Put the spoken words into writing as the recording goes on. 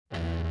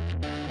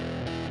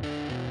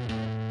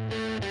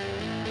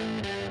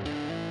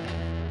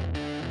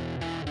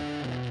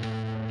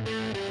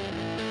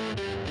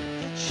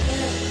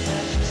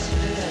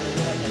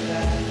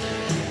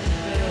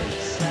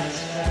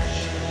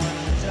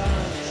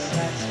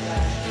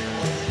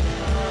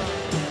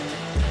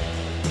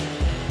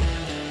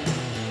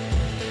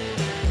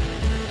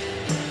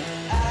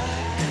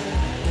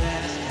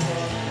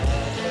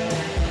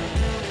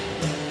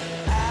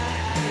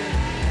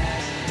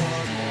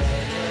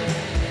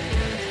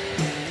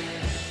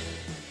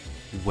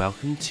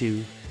Welcome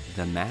to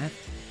The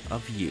Math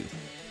of You,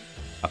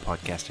 a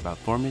podcast about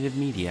formative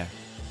media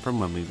from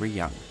when we were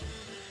young.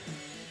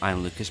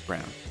 I'm Lucas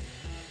Brown.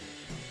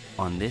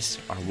 On this,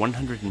 our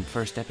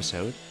 101st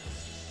episode,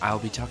 I'll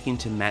be talking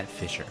to Matt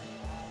Fisher,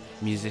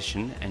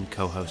 musician and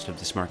co-host of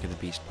the Smark of the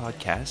Beast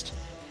podcast,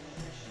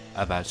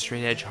 about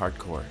straight edge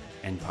hardcore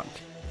and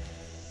punk.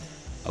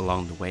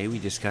 Along the way, we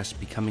discussed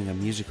becoming a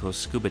musical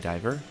scuba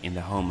diver in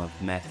the home of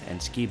meth and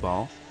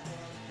skee-ball,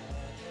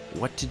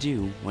 what to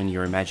do when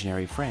your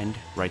imaginary friend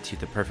writes you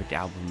the perfect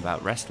album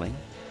about wrestling,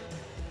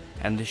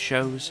 and the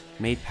shows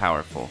made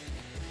powerful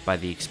by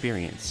the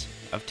experience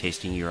of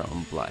tasting your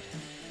own blood.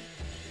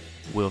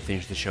 We'll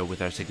finish the show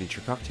with our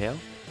signature cocktail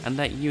and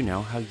let you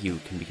know how you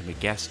can become a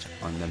guest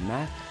on The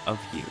Math of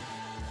You.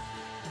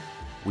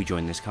 We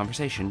join this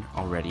conversation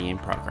already in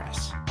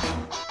progress.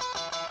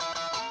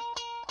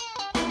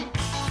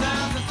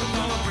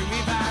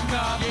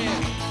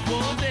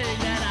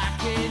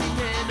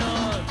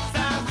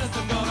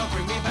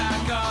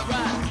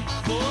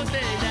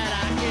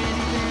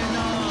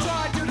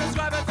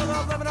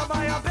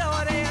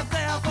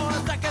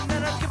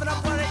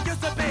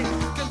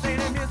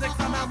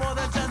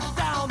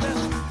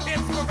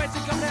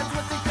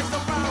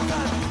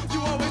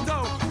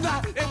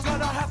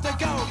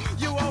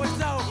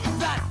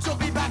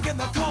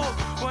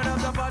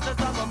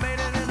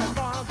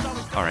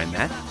 All right,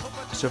 Matt.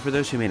 So for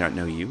those who may not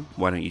know you,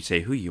 why don't you say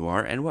who you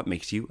are and what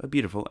makes you a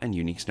beautiful and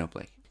unique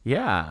snowflake?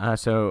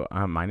 So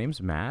my name's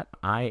Matt.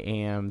 I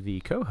am the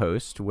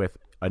co-host with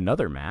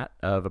another Matt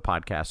of a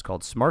podcast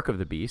called Smark of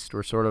the Beast.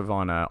 We're sort of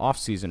on an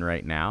off-season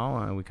right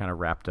now. We kind of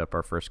wrapped up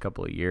our first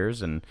couple of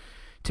years and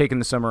taken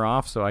the summer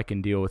off so I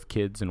can deal with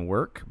kids and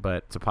work.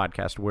 But it's a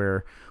podcast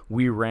where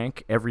we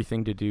rank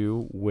everything to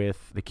do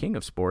with the king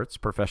of sports,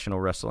 professional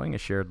wrestling, a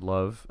shared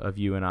love of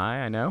you and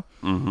I know.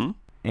 Mm-hmm.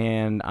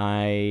 And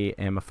I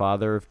am a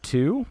father of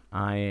two.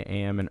 I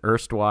am an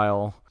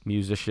erstwhile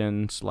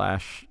musician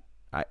slash,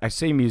 I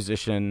say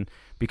musician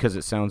because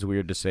it sounds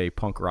weird to say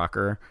punk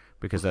rocker,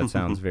 because that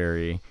sounds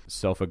very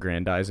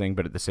self-aggrandizing,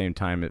 but at the same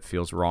time it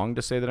feels wrong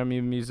to say that I'm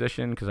a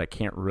musician because I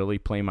can't really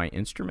play my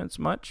instruments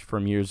much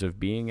from years of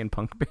being in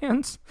punk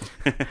bands.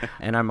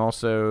 And I'm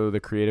also the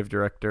creative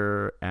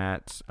director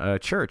at a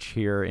church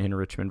here in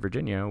Richmond,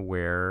 Virginia,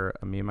 where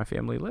me and my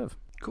family live.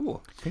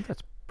 Cool. I think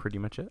that's pretty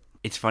much it.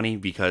 It's funny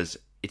because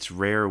it's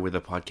rare with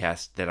a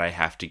podcast that I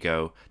have to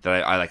go,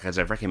 that I like, as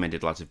I've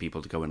recommended lots of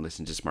people to go and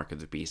listen to Smark of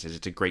the Beast, as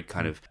it's a great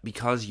kind of,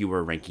 because you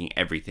are ranking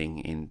everything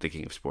in the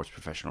King of Sports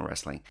professional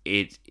wrestling,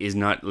 it is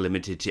not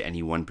limited to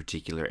any one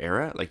particular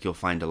era. Like, you'll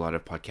find a lot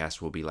of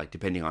podcasts will be like,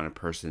 depending on a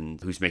person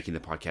who's making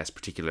the podcast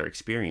particular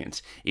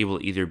experience, it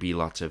will either be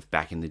lots of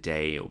back in the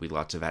day, it will be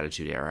lots of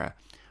Attitude Era,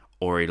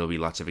 or it'll be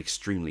lots of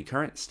extremely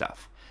current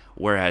stuff.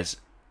 Whereas,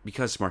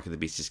 because Smark of the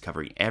Beast is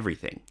covering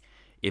everything,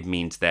 it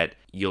means that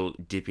you'll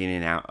dip in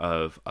and out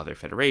of other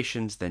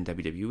federations than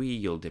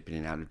WWE. You'll dip in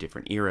and out of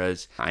different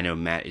eras. I know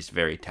Matt is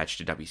very attached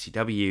to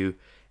WCW,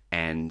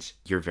 and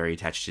you're very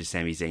attached to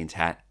Sami Zayn's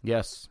hat.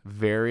 Yes,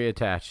 very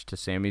attached to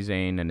Sami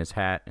Zayn and his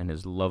hat and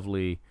his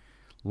lovely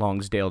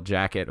Longsdale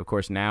jacket. Of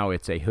course, now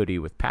it's a hoodie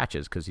with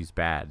patches because he's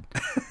bad.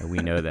 And we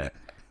know that.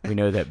 We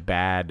know that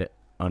bad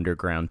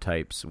underground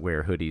types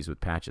wear hoodies with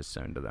patches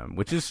sewn to them,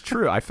 which is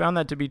true. I found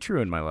that to be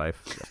true in my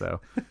life. So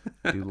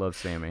I do love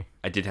Sammy.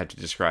 I did have to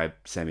describe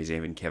Sami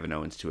Zayn and Kevin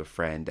Owens to a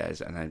friend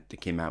and I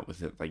came out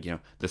with it like,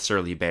 the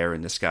surly bear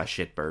and the ska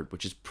shitbird,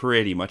 which is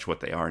pretty much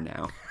what they are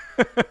now.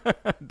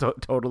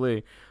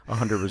 Totally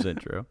 100%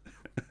 true.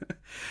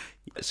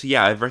 So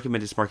yeah, I've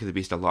recommended Smark of the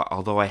Beast a lot,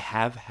 although I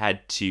have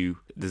had to,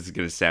 this is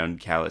going to sound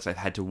callous, I've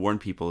had to warn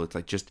people, it's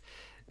like, just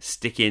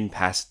stick in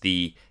past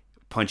the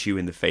punch you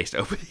in the face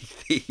opening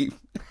theme,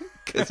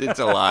 because it's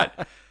a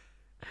lot.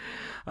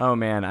 Oh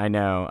man, I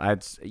know.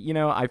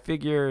 I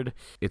figured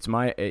it's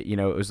my,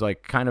 it was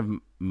like kind of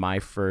my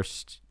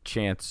first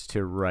chance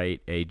to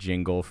write a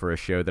jingle for a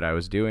show that I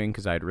was doing,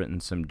 because I'd written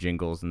some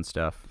jingles and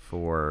stuff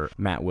for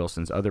Matt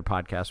Wilson's other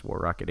podcast, War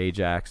Rocket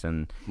Ajax,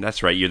 and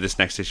that's right. You're This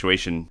Next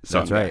Situation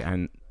song. That's right,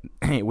 and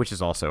which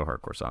is also a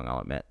hardcore song, I'll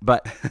admit.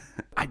 But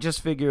I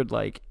just figured,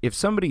 like, if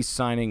somebody's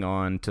signing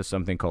on to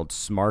something called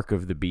Smark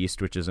of the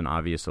Beast, which is an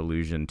obvious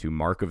allusion to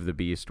Mark of the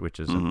Beast, which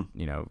is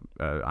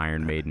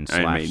Iron Maiden /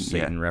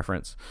 Satan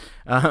reference,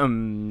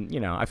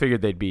 I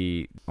figured they'd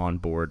be on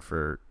board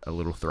for a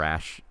little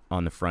thrash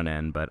on the front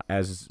end. But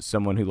as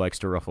someone who likes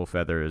to ruffle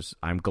feathers,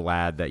 I'm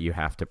glad that you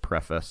have to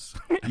preface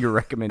your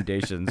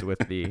recommendations with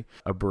the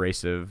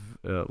abrasive,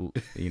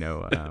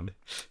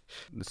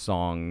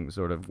 song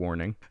sort of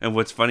warning. And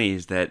what's funny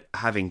is that,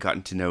 having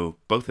gotten to know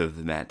both of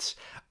the Mets,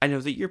 I know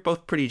that you're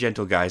both pretty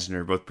gentle guys and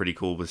are both pretty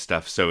cool with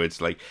stuff. So it's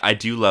like, I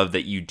do love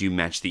that you do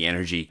match the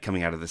energy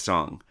coming out of the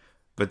song.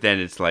 But then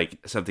it's like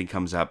something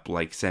comes up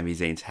like Sami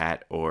Zayn's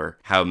hat or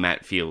how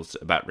Matt feels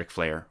about Ric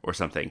Flair or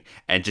something.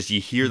 And just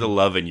you hear the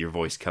love in your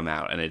voice come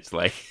out, and it's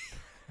like,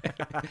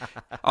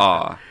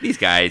 aw, these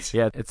guys.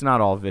 Yeah, it's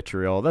not all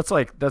vitriol. That's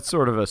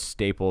sort of a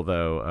staple,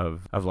 though,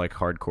 of like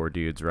hardcore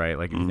dudes, right?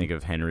 Like if you think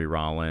of Henry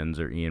Rollins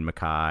or Ian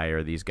MacKaye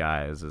or these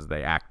guys, as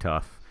they act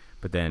tough,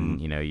 But then,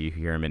 you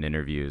hear them in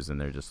interviews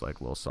and they're just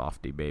like little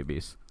softy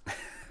babies.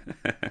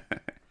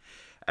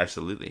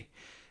 Absolutely.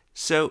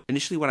 So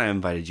initially when I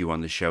invited you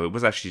on the show, it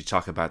was actually to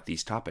talk about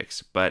these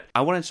topics, but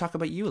I wanted to talk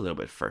about you a little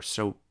bit first.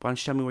 So why don't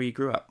you tell me where you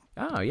grew up?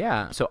 Oh,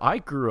 yeah. So I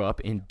grew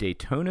up in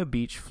Daytona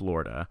Beach,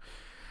 Florida,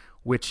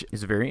 which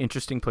is a very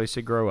interesting place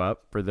to grow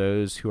up for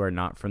those who are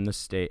not from the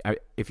state.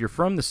 If you're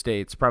from the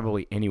States,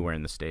 probably anywhere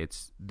in the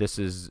States,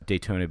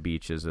 Daytona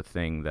Beach is a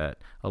thing that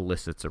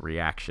elicits a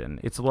reaction.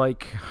 It's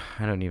like,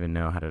 I don't even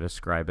know how to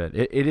describe it.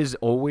 It is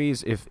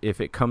always, if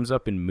it comes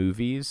up in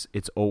movies,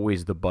 it's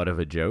always the butt of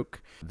a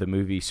joke. The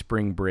movie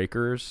Spring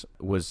Breakers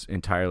was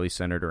entirely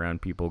centered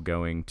around people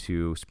going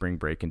to spring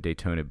break in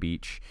Daytona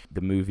Beach.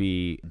 The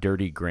movie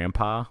Dirty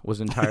Grandpa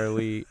was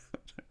entirely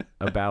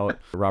about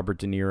Robert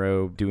De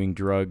Niro doing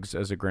drugs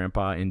as a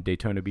grandpa in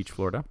Daytona Beach,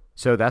 Florida.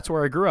 So that's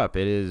where I grew up.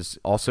 It is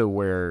also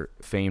where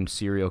famed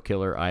serial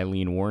killer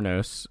Eileen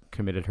Wuornos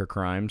committed her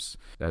crimes,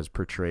 as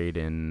portrayed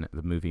in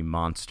the movie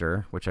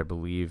Monster, which I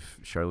believe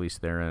Charlize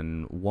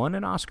Theron won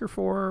an Oscar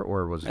for,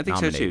 or was I think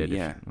nominated. So too,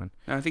 yeah.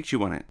 I think she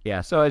won it.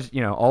 Yeah, so as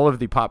you know, all of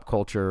the pop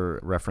culture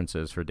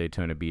references for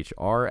Daytona Beach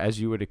are as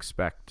you would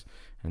expect.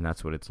 And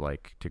that's what it's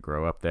like to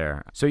grow up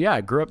there. So yeah,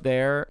 I grew up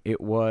there. It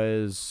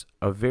was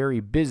a very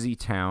busy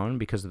town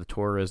because of the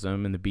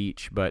tourism and the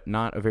beach, but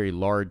not a very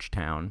large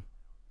town.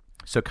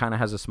 So it kind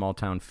of has a small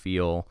town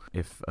feel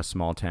if a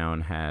small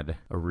town had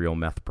a real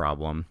meth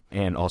problem,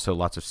 and also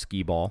lots of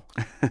skee ball.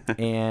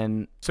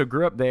 And so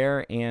grew up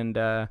there,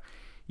 and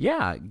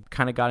yeah,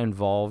 kind of got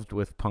involved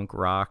with punk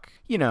rock.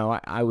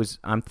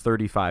 I'm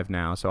 35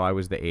 now, so I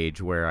was the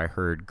age where I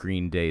heard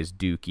Green Day's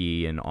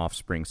Dookie and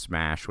Offspring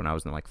Smash when I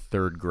was in like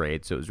third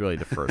grade. So it was really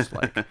the first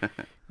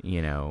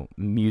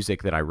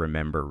music that I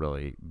remember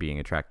really being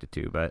attracted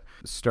to. But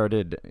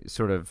started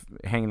sort of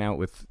hanging out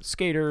with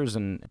skaters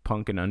and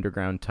punk and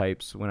underground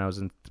types when I was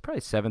in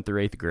probably 7th or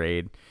 8th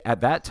grade.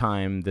 At that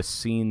time, the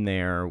scene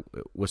there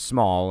was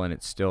small, and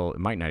it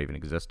might not even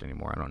exist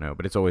anymore. I don't know,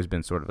 but it's always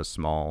been sort of a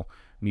small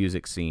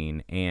music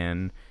scene,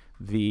 and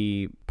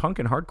the punk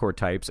and hardcore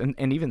types and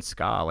even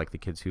ska, like the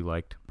kids who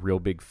liked Real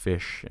Big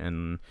Fish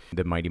and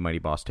the Mighty Mighty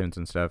Boss Tones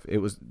and stuff,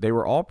 they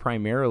were all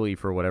primarily,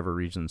 for whatever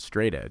reason,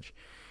 straight edge.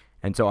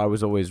 And so I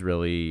was always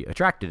really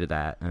attracted to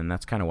that, and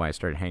that's kind of why I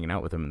started hanging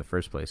out with them in the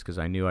first place, because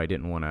I knew I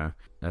didn't want to,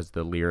 as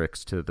the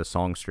lyrics to the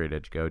song Straight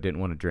Edge go,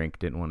 didn't want to drink,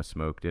 didn't want to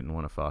smoke, didn't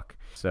want to fuck.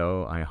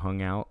 So I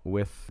hung out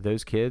with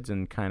those kids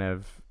and kind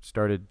of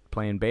started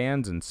playing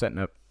bands and setting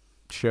up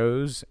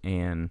shows,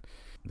 and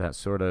that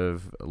sort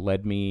of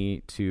led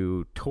me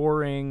to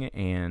touring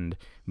and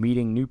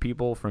meeting new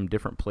people from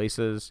different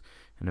places.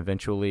 And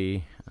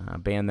eventually, a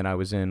band that I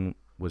was in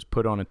was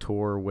put on a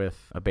tour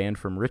with a band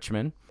from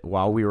Richmond.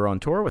 While we were on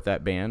tour with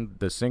that band,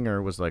 the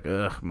singer was like,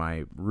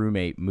 my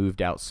roommate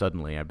moved out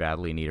suddenly. I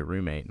badly need a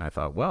roommate. And I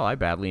thought, well, I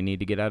badly need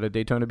to get out of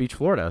Daytona Beach,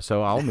 Florida,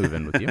 so I'll move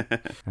in with you.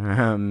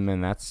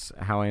 And that's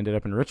how I ended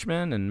up in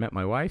Richmond and met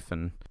my wife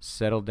and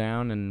settled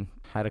down and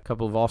had a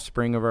couple of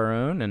offspring of our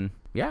own. And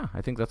yeah,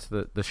 I think that's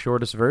the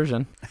shortest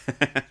version.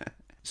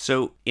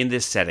 So in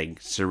this setting,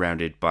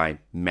 surrounded by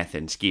meth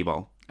and skee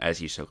ball, as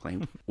you so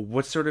claim,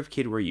 what sort of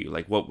kid were you?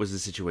 Like, what was the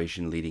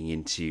situation leading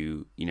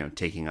into,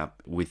 taking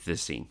up with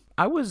this scene?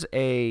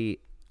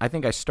 I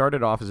think I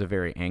started off as a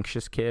very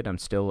anxious kid. I'm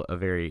still a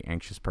very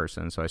anxious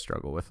person, so I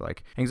struggle with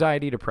like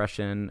anxiety,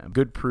 depression.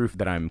 Good proof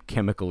that I'm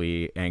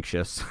chemically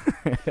anxious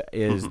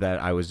is that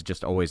I was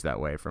just always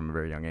that way from a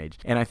very young age.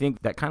 And I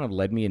think that kind of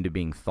led me into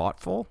being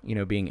thoughtful.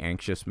 Being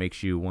anxious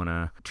makes you want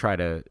to try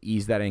to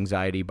ease that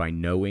anxiety by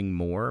knowing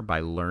more,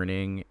 by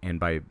learning, and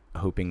by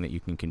hoping that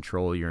you can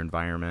control your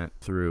environment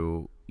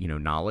through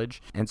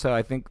knowledge. And so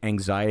I think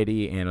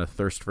anxiety and a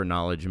thirst for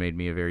knowledge made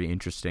me a very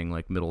interesting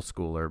middle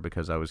schooler,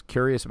 because I was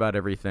curious about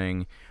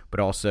everything, but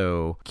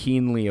also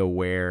keenly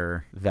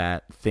aware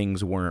that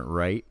things weren't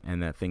right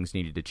and that things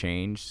needed to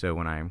change. So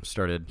when I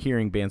started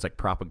hearing bands like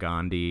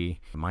Propagandhi,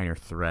 Minor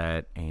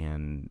Threat,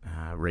 and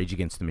Rage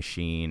Against the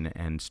Machine,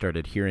 and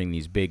started hearing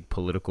these big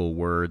political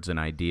words and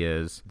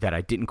ideas that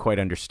I didn't quite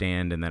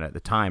understand, and that at the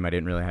time I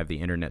didn't really have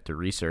the internet to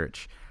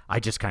research, I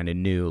just kind of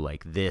knew,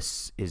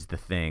 this is the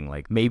thing.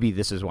 Maybe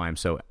this is why I'm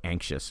so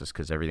anxious, is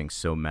because everything's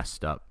so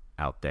messed up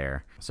out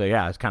there. So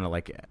yeah, it's kind of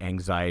like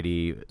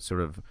anxiety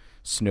sort of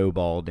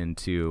snowballed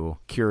into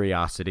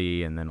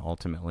curiosity, and then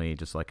ultimately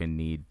just like a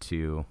need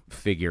to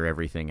figure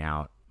everything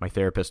out. My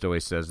therapist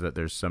always says that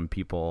there's some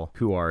people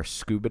who are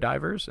scuba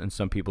divers and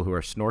some people who are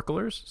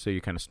snorkelers. So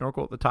you kind of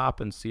snorkel at the top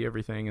and see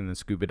everything, and then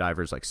scuba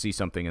divers see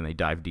something and they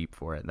dive deep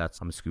for it.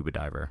 I'm a scuba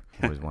diver.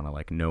 I always want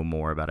to know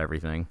more about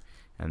everything.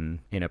 And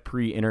in a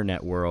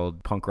pre-internet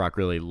world, punk rock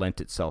really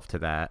lent itself to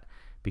that,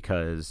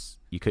 because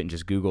you couldn't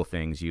just Google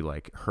things. You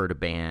heard a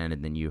band,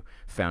 and then you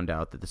found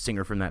out that the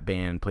singer from that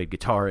band played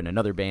guitar in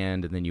another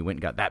band, and then you went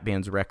and got that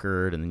band's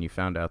record, and then you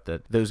found out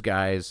that those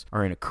guys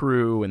are in a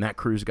crew, and that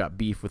crew's got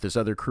beef with this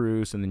other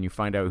crew, so then you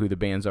find out who the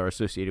bands are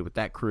associated with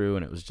that crew,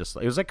 and it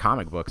was like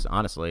comic books,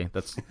 honestly.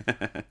 It's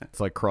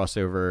like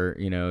crossover,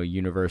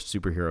 universe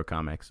superhero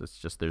comics. It's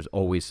just there's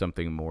always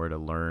something more to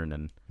learn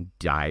and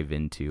dive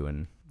into,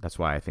 and That's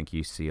why I think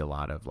you see a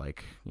lot of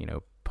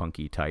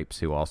punky types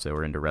who also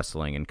are into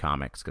wrestling and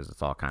comics, because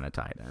it's all kind of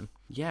tied in.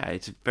 Yeah,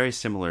 it's a very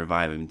similar vibe.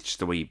 I mean, just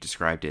the way you've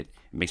described it,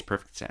 it makes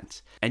perfect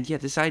sense. And yeah,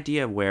 this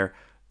idea where,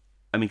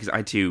 I mean, because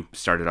I too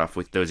started off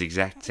with those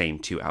exact same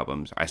 2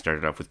 albums. I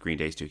started off with Green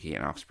Day's Dookie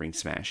and Offspring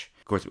Smash.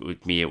 Of course,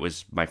 with me, it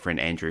was my friend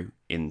Andrew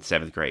in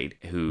 7th grade,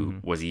 who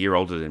was a year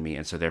older than me,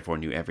 and so therefore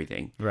knew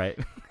everything. Right.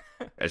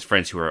 As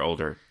friends who are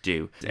older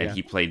do. And Yeah.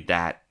 he played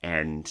that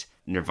and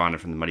Nirvana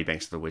from the Muddy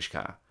Banks of the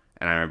Wishkah.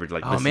 And I remember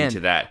listening to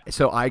that.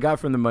 So I got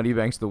from the Muddy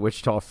Banks of the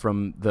Wichita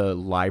from the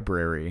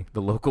library,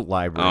 the local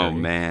library. Oh,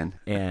 man.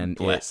 And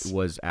Bliss. it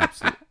was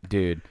absolute,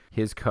 dude,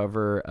 his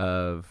cover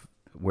of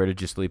Where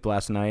Did You Sleep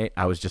Last Night?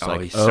 I was just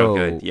He's so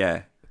good.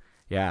 Yeah.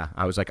 Yeah.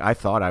 I was like, I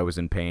thought I was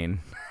in pain,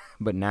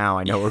 but now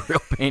I know what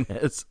real pain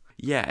is.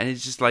 Yeah, and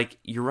it's just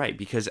you're right,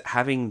 because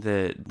having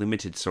the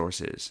limited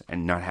sources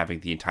and not having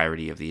the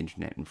entirety of the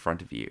internet in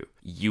front of you,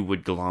 you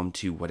would glom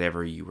to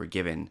whatever you were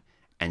given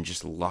and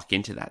just lock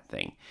into that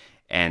thing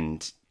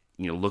and,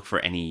 look for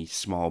any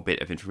small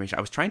bit of information.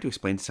 I was trying to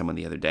explain to someone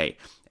the other day,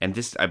 and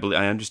this, I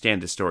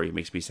understand this story. It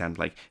makes me sound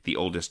like the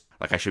oldest,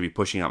 like I should be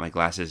pushing out my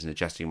glasses and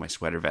adjusting my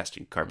sweater vest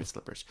and carpet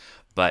slippers.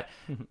 But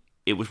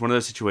it was one of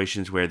those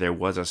situations where there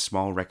was a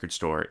small record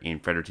store in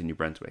Fredericton, New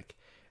Brunswick,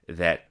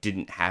 that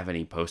didn't have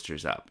any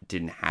posters up,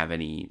 didn't have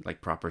any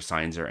proper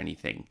signs or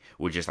anything,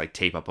 would just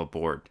tape up a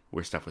board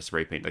where stuff was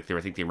spray painted.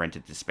 I think they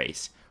rented the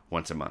space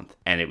once a month,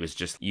 and it was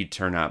just, you'd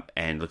turn up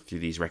and look through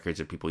these records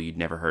of people you'd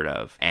never heard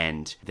of,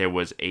 and there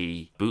was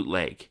a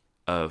bootleg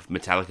of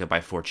Metallica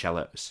by Four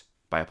Cellos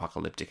by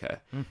Apocalyptica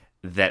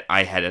that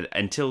I had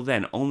until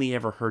then only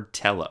ever heard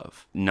tell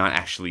of, not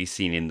actually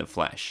seen in the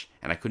flesh,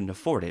 and I couldn't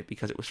afford it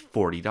because it was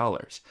 $40.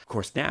 Of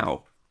course,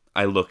 now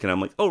I look and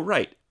I'm like, oh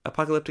right,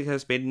 Apocalyptica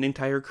has made an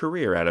entire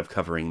career out of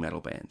covering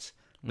metal bands.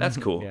 That's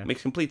cool. Yeah.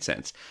 Makes complete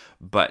sense.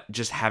 But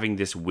just having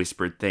this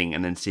whispered thing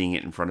and then seeing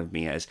it in front of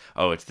me as,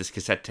 oh, it's this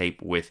cassette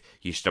tape with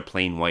just a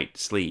plain white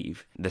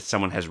sleeve that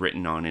someone has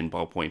written on in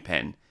ballpoint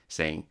pen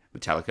saying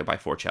Metallica by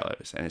Four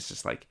Cellos. And it's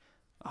just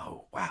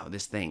oh, wow,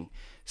 this thing.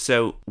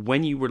 So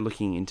when you were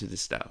looking into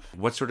this stuff,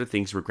 what sort of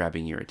things were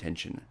grabbing your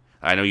attention?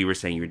 I know you were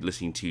saying you were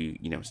listening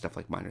to, stuff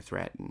like Minor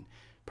Threat and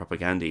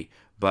Propagandhi,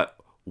 but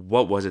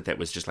what was it that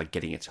was just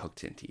getting its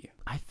hooked into you?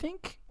 I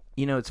think,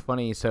 it's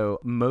funny. So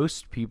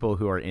most people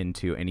who are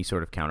into any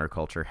sort of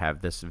counterculture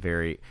have this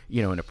very,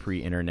 in a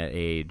pre-internet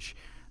age,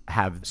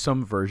 have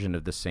some version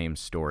of the same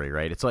story,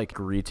 right? It's like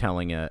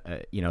retelling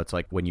it's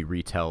like when you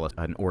retell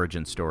an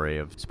origin story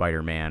of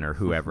Spider-Man or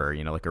whoever,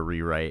 like a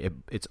rewrite,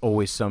 it's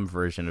always some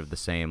version of the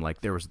same.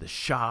 Like there was this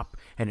shop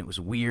and it was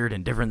weird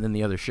and different than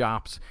the other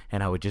shops,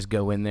 and I would just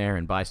go in there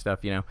and buy stuff,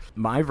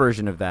 My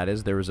version of that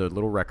is there was a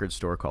little record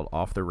store called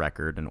Off the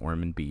Record in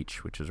Ormond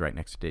Beach, which was right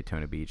next to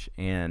Daytona Beach,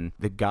 and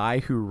the guy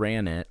who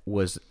ran it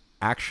was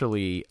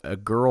actually a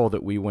girl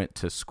that we went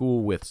to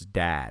school with's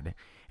dad.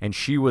 And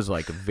she was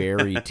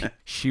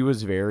she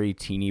was very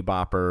teeny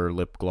bopper,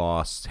 lip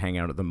gloss, hang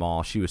out at the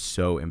mall. She was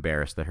so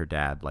embarrassed that her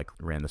dad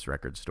ran this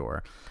record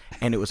store.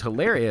 And it was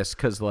hilarious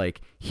because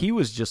he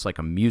was just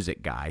a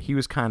music guy. He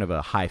was kind of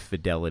a high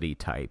fidelity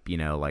type,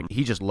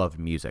 he just loved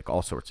music,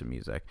 all sorts of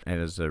music.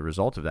 And as a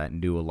result of that,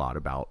 knew a lot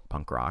about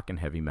punk rock and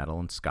heavy metal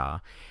and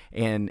ska.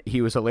 And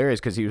he was hilarious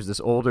because he was this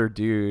older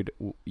dude,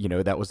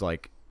 that was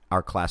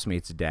our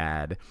classmate's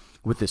dad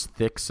with this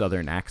thick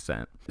Southern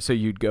accent. So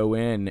you'd go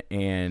in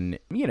and,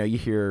 you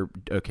hear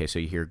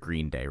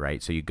Green Day,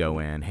 right? So you go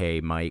in,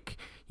 hey, Mike,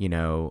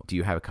 do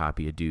you have a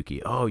copy of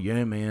Dookie? Oh,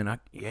 yeah, man.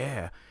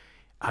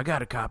 I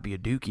got a copy of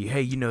Dookie.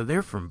 Hey,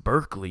 they're from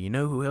Berkeley. You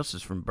know who else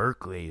is from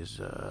Berkeley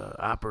is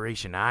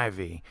Operation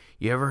Ivy.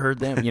 You ever heard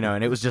them?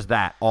 And it was just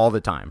that all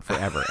the time,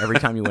 forever. Every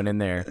time you went in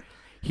there,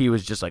 he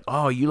was just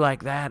oh, you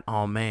like that?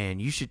 Oh, man,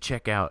 you should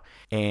check out.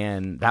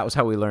 And that was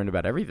how we learned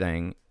about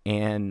everything.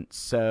 And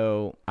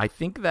so I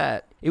think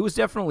that it was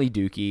definitely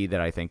Dookie that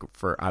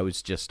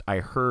I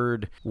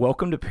heard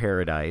Welcome to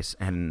Paradise,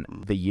 and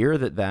the year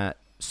that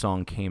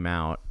song came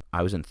out,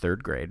 I was in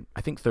 3rd grade,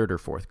 I think 3rd or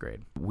 4th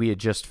grade. We had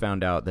just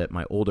found out that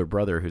my older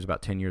brother, who's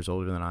about 10 years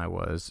older than I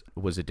was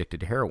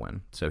addicted to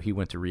heroin. So he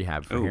went to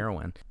rehab for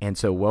heroin. And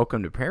so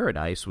Welcome to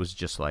Paradise was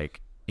just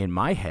in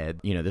my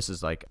head, this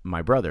is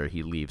my brother.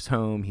 He leaves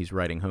home. He's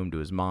writing home to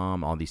his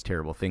mom. All these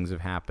terrible things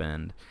have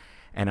happened.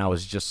 And I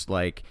was just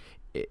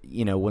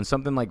when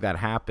something like that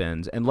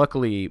happens, and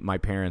luckily my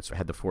parents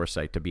had the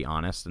foresight to be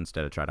honest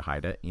instead of try to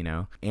hide it,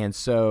 And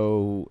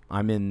so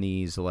I'm in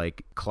these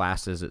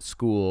classes at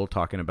school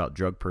talking about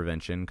drug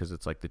prevention because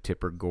it's the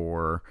Tipper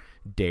Gore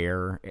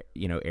Dare,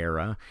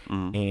 era.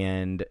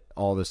 And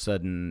all of a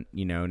sudden,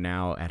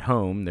 now at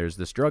home, there's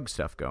this drug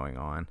stuff going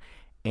on.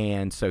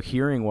 And so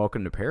hearing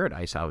Welcome to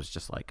Paradise, I was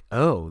just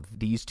oh,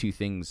 these two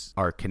things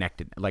are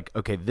connected.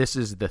 Okay, this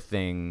is the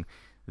thing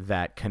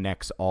that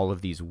connects all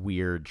of these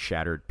weird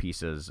shattered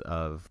pieces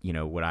of,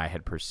 what I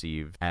had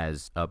perceived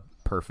as a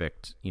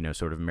perfect,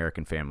 sort of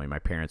American family. My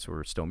parents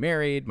were still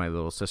married. My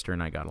little sister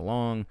and I got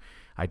along.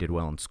 I did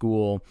well in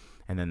school.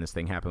 And then this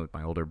thing happened with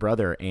my older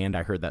brother, and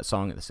I heard that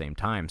song at the same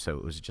time. So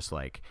it was just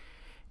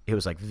it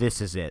was like,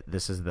 this is it.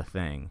 This is the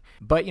thing.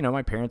 But,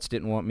 my parents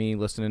didn't want me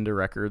listening to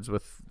records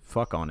with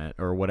fuck on it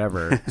or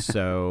whatever.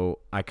 So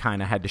I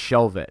kind of had to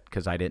shelve it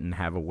because I didn't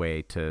have a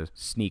way to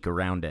sneak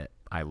around it.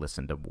 I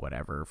listened to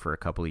whatever for a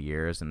couple of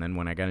years. And then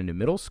when I got into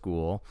middle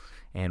school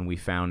and we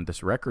found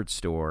this record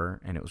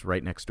store, and it was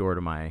right next door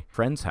to my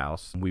friend's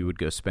house, we would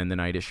go spend the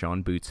night at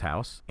Sean Booth's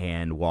house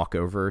and walk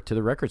over to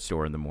the record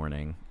store in the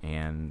morning.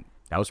 And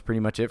that was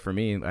pretty much it for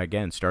me.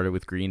 Again, started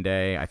with Green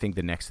Day. I think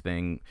the next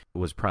thing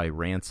was probably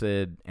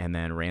Rancid, and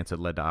then Rancid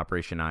led to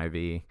Operation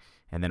Ivy.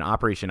 And then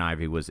Operation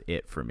Ivy was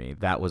it for me.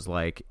 That was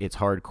like, it's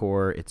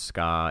hardcore, it's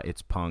ska,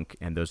 it's punk,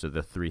 and those are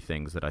the three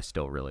things that I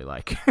still really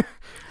like.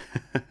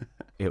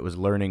 It was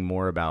learning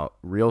more about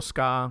real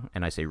ska,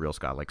 and I say real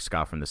ska, like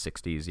ska from the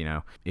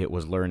 60s, It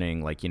was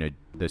learning, like,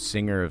 the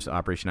singer of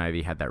Operation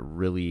Ivy had that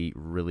really,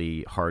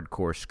 really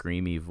hardcore,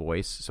 screamy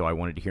voice, so I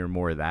wanted to hear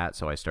more of that,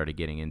 so I started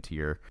getting into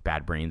your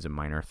Bad Brains and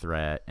Minor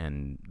Threat,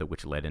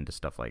 which led into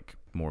stuff like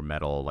more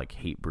metal, like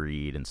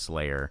Hatebreed and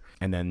Slayer.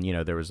 And then,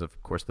 there was,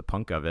 of course, the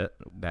punk of it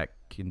that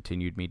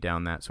continued me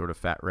down that sort of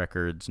Fat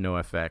Records,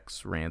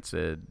 NoFX,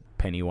 Rancid,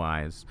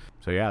 Pennywise.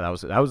 So yeah, that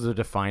was the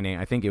defining.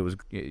 I think it was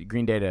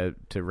Green Day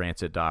to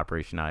Rancid to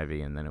Operation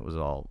Ivy, and then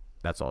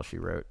that's all she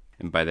wrote.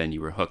 And by then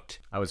you were hooked.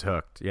 I was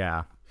hooked,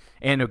 yeah.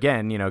 And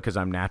again, because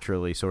I'm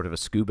naturally sort of a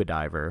scuba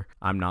diver,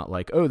 I'm not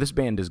like, oh, this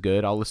band is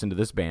good, I'll listen to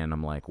this band.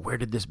 I'm like, where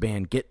did this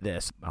band get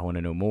this? I want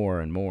to know more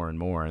and more and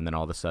more. And then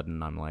all of a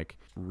sudden I'm like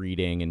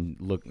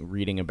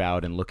reading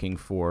about and looking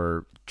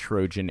for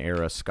Trojan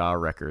era ska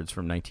records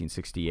from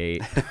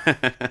 1968.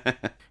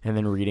 And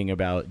then reading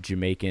about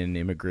Jamaican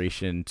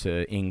immigration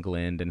to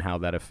England and how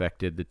that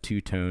affected the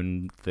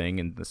two-tone thing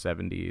in the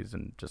 70s.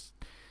 And just,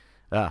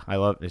 I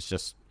love it.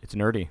 It's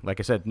nerdy. Like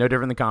I said, no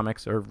different than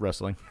comics or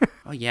wrestling.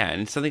 Oh, yeah,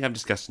 and it's something I've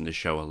discussed in the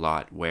show a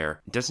lot,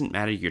 where it doesn't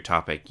matter your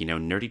topic,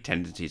 nerdy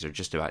tendencies are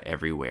just about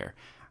everywhere.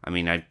 I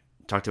mean, I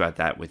talked about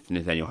that with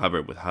Nathaniel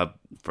Hubbard, with Hub,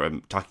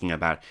 from talking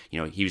about,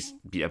 he was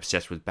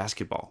obsessed with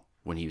basketball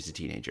when he was a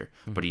teenager,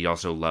 but he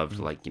also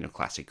loved,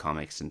 classic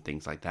comics and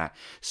things like that.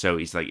 So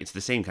he's like, it's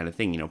the same kind of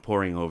thing,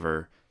 poring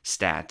over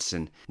stats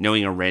and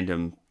knowing a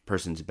random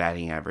person's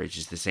batting average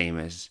is the same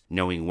as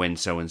knowing when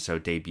so-and-so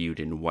debuted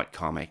in what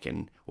comic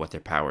and what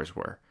their powers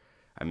were.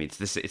 I mean,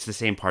 it's the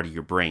same part of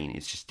your brain.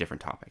 It's just a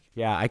different topic.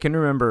 Yeah, I can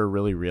remember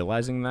really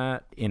realizing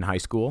that in high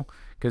school,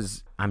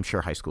 because I'm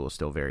sure high school is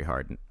still very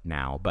hard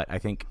now. But I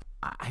think,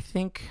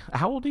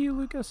 how old are you,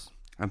 Lucas?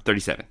 I'm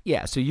 37.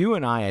 Yeah, so you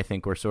and I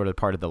think, were sort of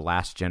part of the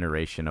last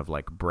generation of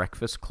like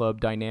Breakfast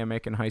Club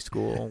dynamic in high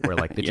school, where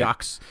like the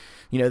jocks,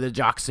 the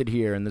jocks sit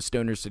here and the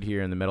stoners sit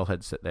here and the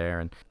metalheads sit there.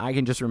 And I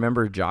can just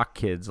remember jock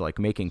kids like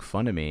making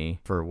fun of me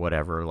for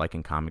whatever, like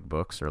in comic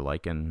books or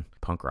like in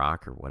punk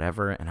rock or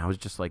whatever. And I was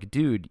just like,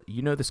 dude,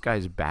 this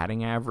guy's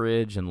batting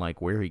average and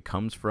like where he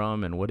comes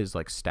from and what his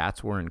like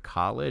stats were in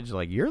college.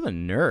 Like, you're the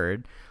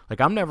nerd. Like,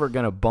 I'm never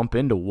going to bump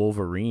into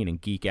Wolverine and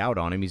geek out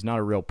on him. He's not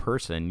a real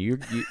person.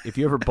 If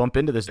you ever bump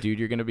into this dude,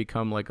 you're going to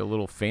become like a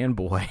little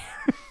fanboy.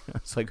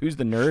 It's like, who's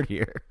the nerd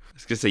here? I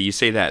was going to say, you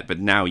say that, but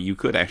now you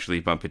could actually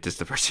bump into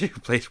the person who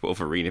plays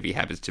Wolverine if he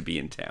happens to be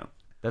in town.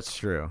 That's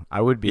true.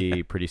 I would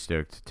be pretty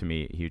stoked to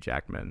meet Hugh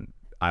Jackman.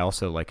 I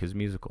also like his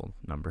musical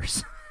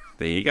numbers.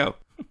 There you go.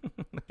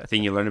 The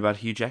thing you learn about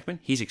Hugh Jackman,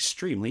 he's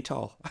extremely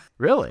tall.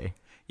 Really?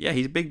 Yeah,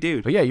 he's a big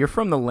dude. But yeah, you're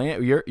from the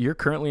land. You're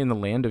currently in the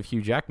land of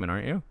Hugh Jackman,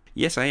 aren't you?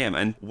 Yes, I am.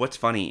 And what's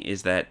funny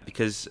is that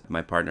because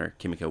my partner,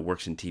 Kimiko,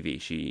 works in TV,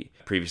 she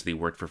previously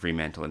worked for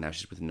Fremantle and now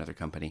she's with another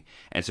company.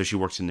 And so she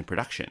works in the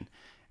production.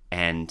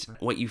 And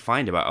what you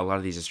find about a lot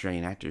of these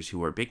Australian actors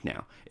who are big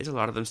now is a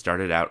lot of them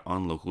started out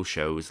on local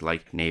shows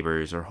like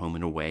Neighbours or Home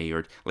and Away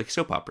or like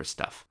soap opera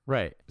stuff.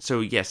 Right. So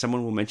yeah,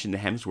 someone will mention the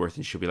Hemsworth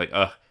and she'll be like,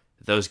 ugh,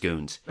 those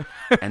goons.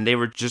 And they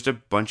were just a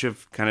bunch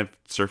of kind of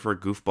surfer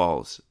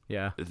goofballs.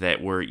 Yeah.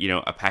 That were,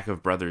 a pack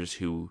of brothers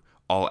who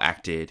all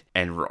acted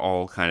and were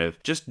all kind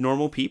of just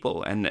normal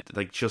people. And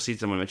like, she'll see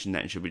someone mention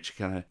that and she'll be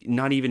kind of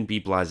not even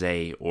be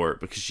blasé, or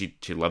because she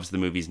loves the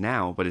movies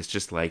now, but it's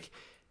just like,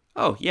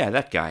 oh yeah,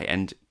 that guy.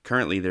 And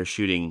currently they're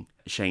shooting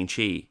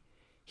Shang-Chi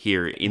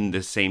here in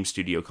the same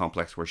studio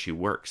complex where she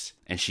works,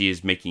 and she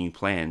is making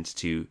plans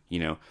to,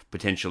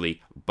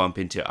 potentially bump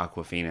into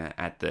Awkwafina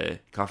at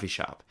the coffee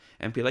shop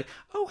and be like,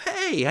 oh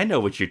hey, I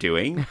know what you're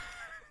doing.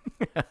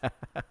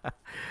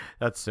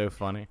 That's so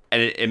funny.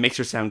 And it makes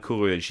her sound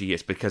cooler than she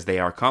is, because they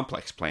are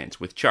complex plans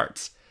with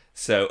charts.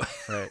 So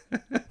right.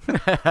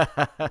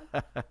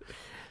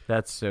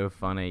 That's so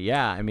funny.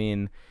 Yeah, I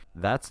mean,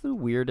 that's the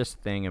weirdest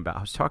thing about...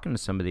 I was talking to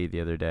somebody the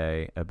other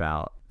day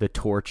about the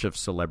torch of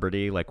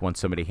celebrity. Like, once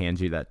somebody hands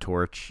you that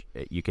torch,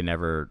 you can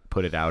never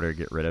put it out or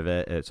get rid of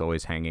it. It's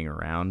always hanging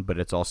around. But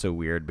it's also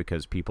weird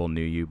because people knew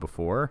you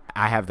before.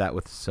 I have that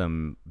with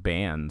some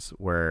bands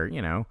where,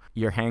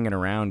 you're hanging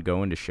around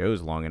going to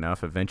shows long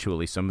enough.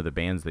 Eventually, some of the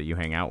bands that you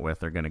hang out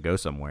with are going to go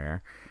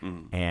somewhere.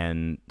 Mm.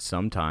 And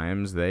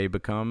sometimes they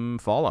become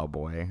Fall Out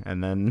Boy.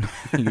 And then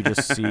you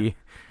just see...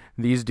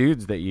 these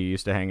dudes that you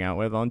used to hang out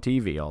with on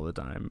TV all the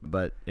time.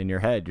 But in your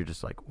head, you're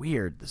just like,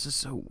 weird. This is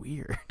so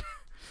weird.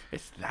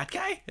 it's that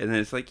guy? And then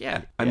it's like,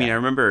 yeah. I mean, I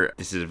remember,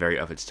 this is a very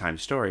of its time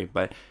story,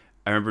 but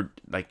I remember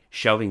like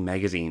shelving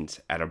magazines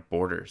at a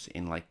Borders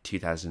in like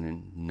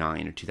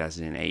 2009 or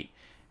 2008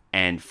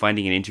 and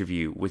finding an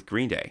interview with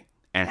Green Day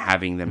and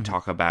having them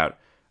talk about,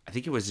 I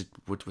think it was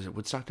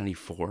Woodstock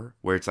 94,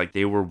 where it's like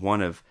they were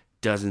one of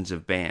dozens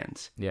of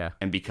bands. Yeah.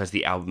 And because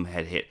the album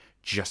had hit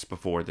just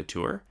before the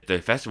tour,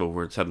 the festival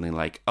were suddenly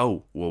like,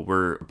 oh, well,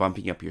 we're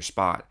bumping up your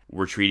spot.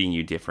 We're treating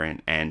you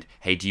different. And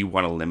hey, do you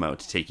want a limo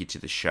to take you to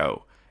the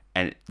show?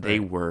 And they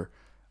were,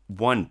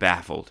 one,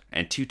 baffled,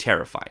 and two,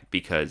 terrified,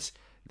 because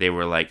they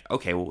were like,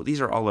 okay, well,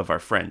 these are all of our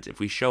friends. If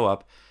we show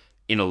up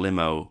in a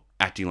limo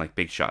acting like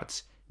big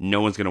shots, no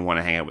one's going to want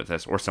to hang out with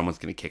us, or someone's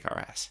going to kick our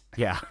ass.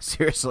 Yeah,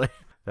 seriously.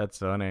 That's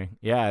funny.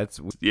 Yeah,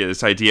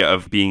 this idea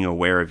of being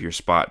aware of your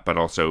spot, but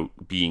also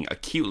being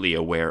acutely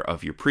aware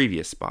of your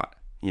previous spot,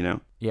 you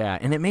know? Yeah,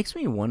 and it makes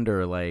me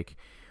wonder, like,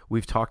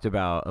 we've talked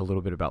about a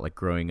little bit about like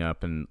growing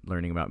up and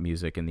learning about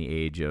music in the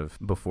age of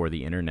before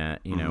the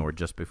internet, you know, or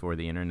just before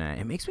the internet.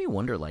 It makes me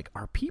wonder, like,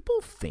 are people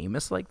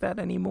famous like that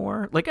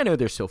anymore? Like, I know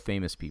there's still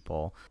famous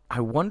people. I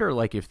wonder,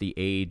 like, if the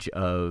age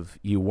of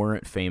you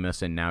weren't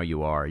famous and now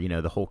you are, you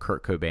know, the whole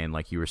Kurt Cobain,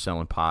 like you were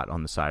selling pot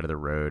on the side of the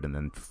road and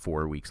then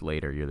 4 weeks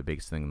later you're the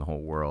biggest thing in the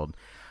whole world.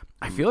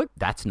 I feel like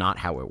that's not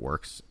how it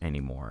works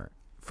anymore,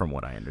 from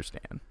what I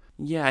understand.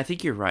 Yeah, I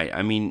think you're right.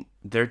 I mean,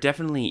 there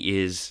definitely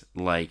is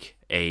like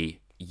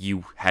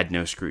you had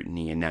no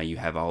scrutiny and now you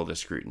have all the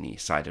scrutiny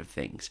side of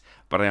things.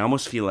 But I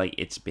almost feel like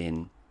it's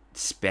been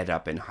sped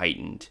up and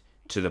heightened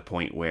to the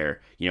point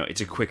where, you know,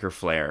 it's a quicker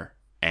flare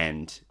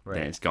and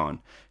then it's gone.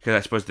 Because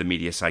I suppose the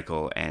media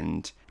cycle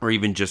or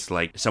even just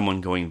like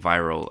someone going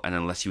viral, and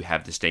unless you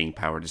have the staying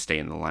power to stay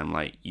in the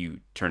limelight,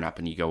 you turn up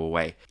and you go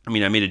away. I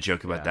mean, I made a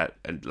joke about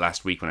that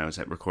last week when I was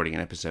recording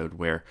an episode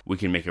where we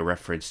can make a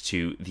reference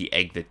to the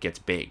egg that gets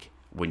big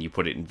when you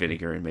put it in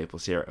vinegar and maple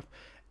syrup.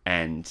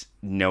 And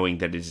knowing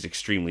that it is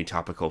extremely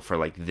topical for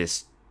like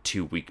this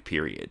 2-week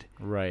period.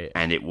 Right.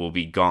 And it will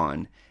be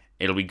gone.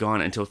 It'll be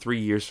gone until 3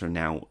 years from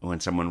now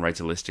when someone writes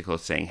a listicle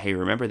saying, hey,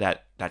 remember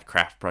that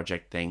craft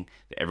project thing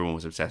that everyone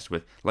was obsessed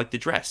with? Like the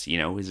dress, you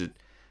know, is it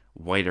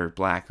white or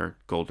black or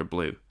gold or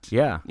blue?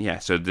 Yeah. Yeah,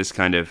 so this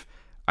kind of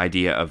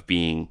idea of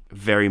being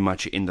very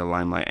much in the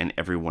limelight and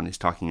everyone is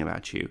talking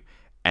about you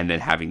and then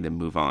having them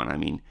move on. I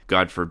mean,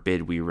 God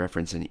forbid we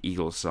reference an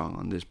Eagles song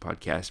on this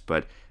podcast,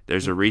 but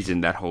there's a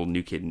reason that whole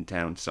New Kid in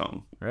Town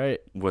song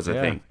was a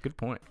thing. Good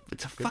point.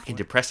 It's a fucking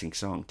depressing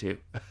song, too.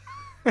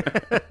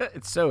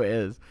 It so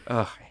is.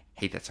 Ugh, I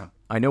hate that song.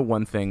 I know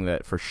one thing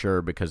that for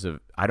sure, because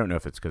of, I don't know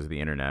if it's because of the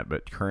internet,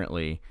 but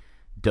currently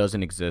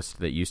doesn't exist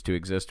that used to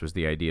exist, was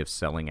the idea of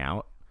selling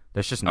out.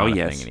 That's just not a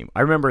thing anymore.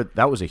 I remember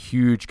that was a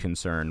huge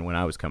concern when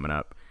I was coming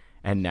up.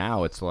 And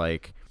now it's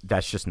like,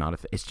 that's just not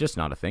it's just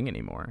not a thing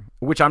anymore,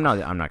 which I'm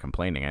not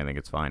complaining. I think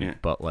it's fine. Yeah.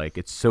 But like,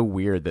 it's so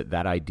weird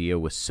that idea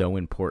was so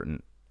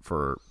important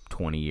for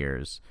 20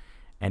 years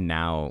and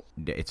now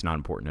it's not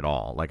important at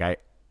all. Like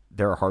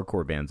there are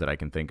hardcore bands that I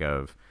can think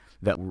of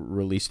that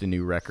released a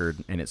new record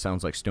and it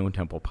sounds like Stone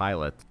Temple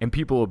Pilots, and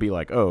people will be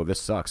like, oh,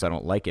 this sucks, I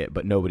don't like it,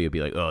 but nobody will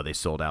be like, oh, they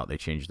sold out, they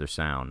changed their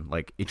sound.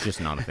 Like, it's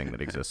just not a thing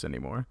that exists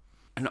anymore.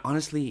 And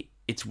honestly,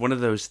 it's one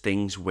of those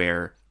things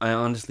where I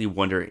honestly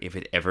wonder if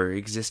it ever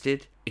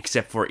existed,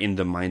 except for in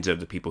the minds of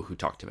the people who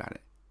talked about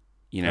it.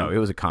 You know, it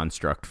was a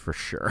construct for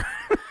sure.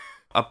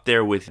 Up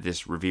there with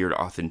this revered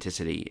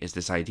authenticity is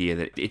this idea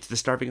that it's the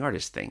starving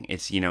artist thing.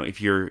 It's, you know, if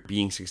you're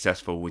being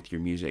successful with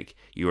your music,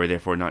 you are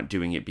therefore not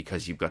doing it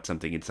because you've got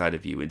something inside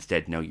of you.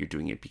 Instead, no, you're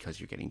doing it because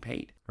you're getting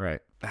paid.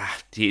 Right.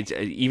 It's,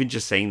 even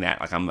just saying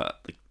that,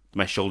 like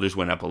my shoulders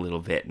went up a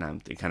little bit and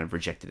I kind of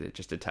rejected it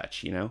just a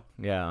touch, you know?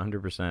 Yeah,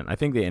 100%. I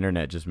think the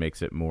internet just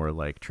makes it more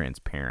like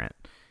transparent.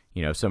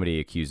 You know, if somebody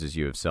accuses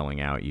you of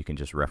selling out, you can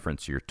just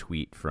reference your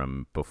tweet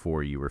from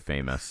before you were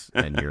famous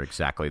and you're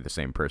exactly the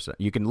same person.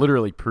 You can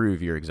literally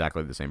prove you're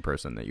exactly the same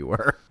person that you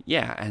were.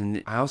 Yeah,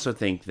 and I also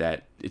think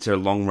that it's a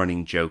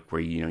long-running joke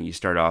where, you know, you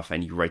start off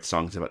and you write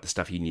songs about the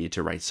stuff you needed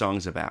to write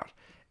songs about.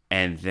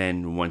 And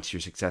then once you're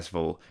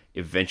successful,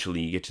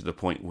 eventually you get to the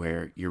point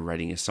where you're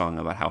writing a song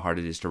about how hard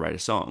it is to write a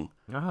song.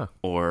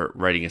 Or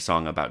writing a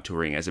song about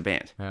touring as a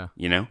band. Yeah.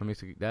 You know?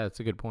 That's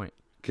a good point.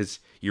 Because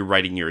you're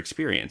writing your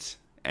experience.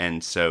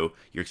 And so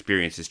your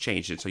experience has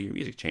changed, and so your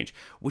music changed,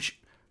 which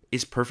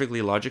is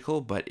perfectly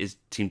logical, but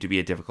seemed to be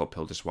a difficult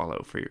pill to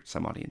swallow for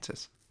some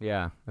audiences.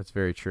 Yeah, that's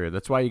very true.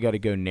 That's why you got to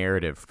go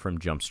narrative from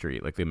Jump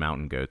Street, like the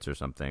Mountain Goats or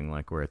something,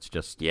 like where it's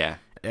just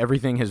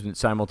everything has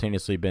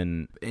simultaneously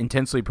been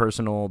intensely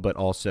personal, but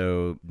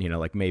also, you know,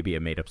 like maybe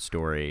a made-up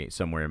story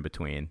somewhere in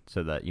between,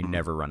 so that you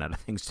never run out of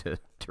things to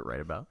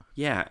write about.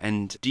 Yeah,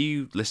 and do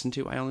you listen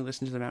to I Only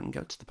Listen to the Mountain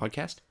Goats, the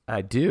podcast?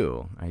 I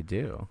do.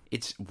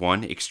 It's,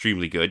 one,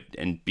 extremely good,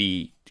 and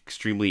B,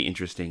 extremely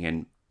interesting,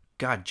 and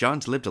God,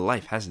 John's lived a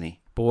life, hasn't he?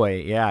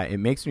 Boy, yeah, it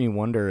makes me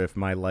wonder if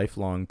my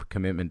lifelong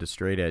commitment to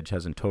straight edge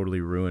hasn't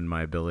totally ruined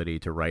my ability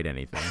to write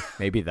anything.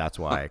 Maybe that's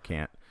why I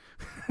can't.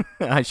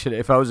 I should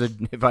if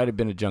I'd have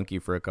been a junkie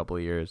for a couple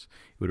of years,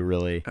 it would have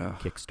really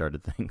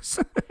kick-started things.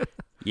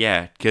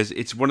 Yeah, because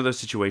it's one of those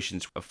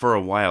situations. For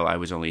a while, I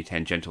was only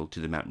tangential to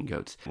the Mountain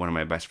Goats. One of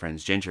my best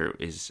friends, Ginger,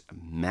 is a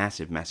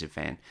massive, massive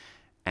fan.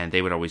 And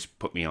they would always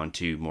put me on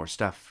to more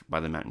stuff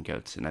by the Mountain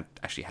Goats. And I've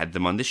actually had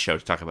them on this show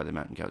to talk about the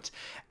Mountain Goats.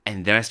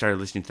 And then I started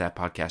listening to that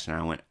podcast and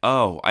I went,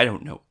 oh, I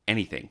don't know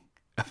anything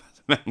about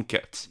the Mountain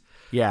Goats.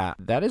 Yeah,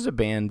 that is a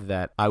band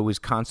that I was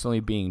constantly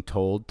being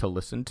told to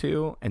listen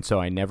to. And so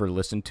I never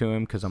listened to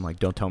him because I'm like,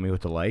 don't tell me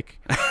what to like.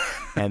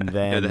 And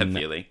then, I know that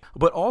feeling.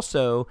 But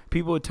also,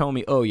 people would tell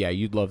me, oh, yeah,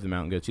 you'd love the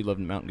Mountain Goats. You'd love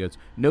the Mountain Goats.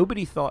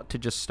 Nobody thought to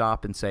just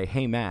stop and say,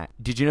 hey, Matt,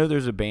 did you know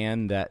there's a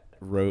band that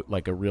wrote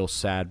like a real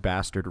sad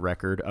bastard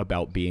record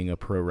about being a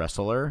pro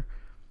wrestler?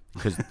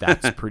 Because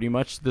that's pretty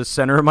much the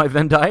center of my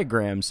Venn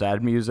diagram.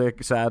 Sad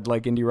music, sad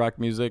like indie rock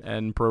music,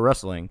 and pro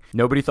wrestling.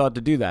 Nobody thought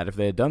to do that. If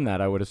they had done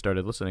that, I would have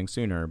started listening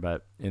sooner.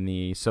 But in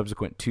the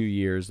subsequent 2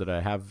 years that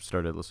I have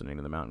started listening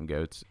to the Mountain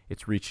Goats,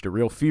 it's reached a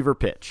real fever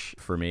pitch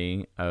for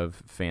me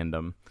of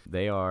fandom.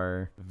 They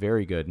are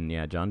very good. And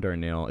yeah, John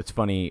Darnielle, it's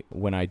funny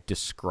when I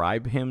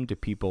describe him to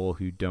people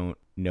who don't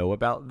know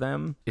about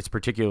them. It's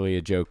particularly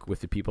a joke with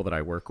the people that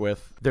I work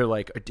with. They're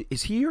like,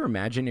 is he your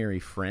imaginary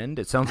friend?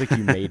 It sounds like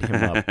you made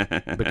him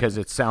up because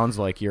it sounds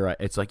like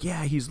it's like,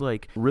 yeah, he's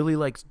like really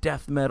likes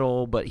death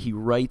metal, but he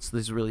writes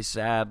this really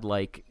sad,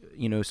 like,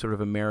 you know, sort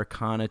of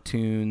Americana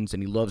tunes,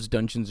 and he loves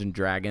Dungeons and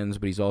Dragons,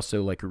 but he's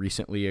also like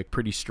recently a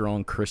pretty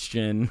strong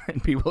Christian.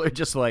 And people are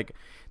just like,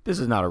 this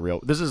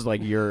is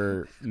like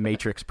your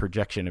Matrix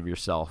projection of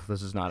yourself.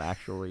 This is not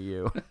actually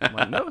you. I'm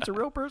like, no, it's a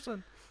real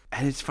person.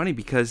 And it's funny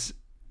because,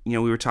 you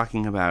know, we were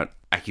talking about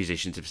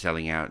accusations of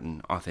selling out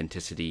and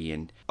authenticity,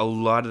 and a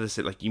lot of this,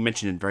 like you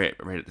mentioned right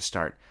at the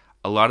start,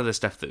 a lot of the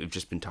stuff that we've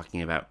just been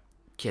talking about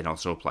can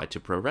also apply to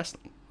pro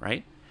wrestling,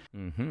 right?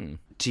 Mm-hmm.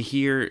 To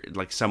hear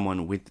like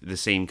someone with the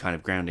same kind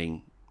of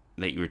grounding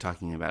that you were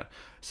talking about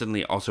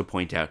suddenly also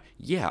point out,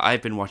 yeah,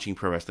 I've been watching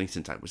pro wrestling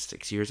since I was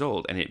 6 years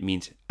old, and it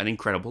means an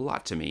incredible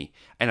lot to me,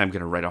 and I'm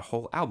going to write a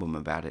whole album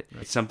about it.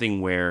 Right. It's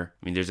something where,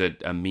 I mean, there's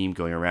a meme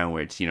going around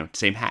where it's, you know,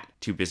 same hat.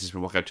 Two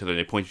businessmen walk up to each other,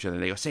 they point to each other,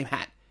 and they go, same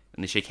hat.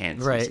 And they shake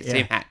hands. Right. Say,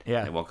 same hat. Yeah.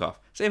 And they walk off.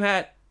 Same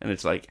hat. And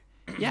it's like,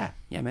 yeah,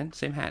 man,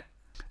 same hat.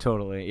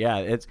 Totally. Yeah.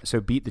 It's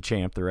so Beat the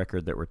Champ, the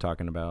record that we're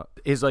talking about,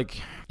 is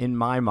like, in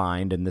my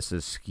mind, and this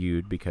is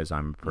skewed because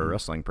I'm a pro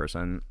wrestling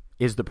person,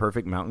 is the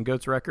perfect Mountain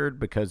Goats record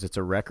because it's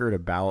a record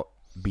about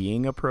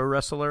being a pro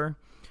wrestler,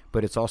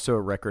 but it's also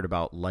a record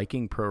about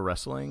liking pro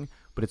wrestling,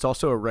 but it's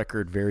also a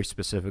record very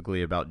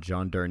specifically about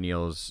John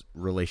Darnielle's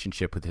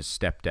relationship with his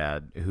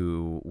stepdad,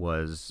 who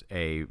was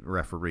a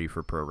referee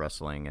for pro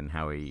wrestling, and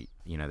how he,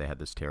 you know, they had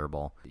this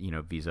terrible, you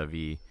know,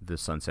 vis-a-vis the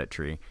Sunset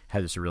Tree,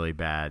 had this really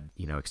bad,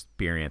 you know,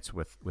 experience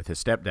with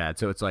his stepdad.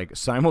 So it's like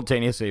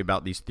simultaneously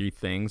about these three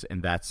things,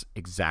 and that's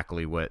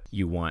exactly what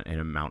you want in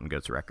a Mountain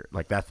Goats record.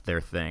 Like, that's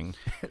their thing.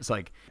 It's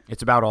like,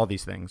 it's about all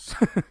these things.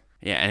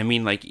 Yeah, and I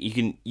mean, like,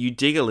 you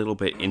dig a little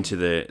bit into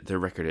the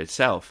record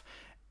itself,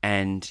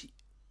 and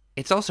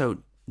it's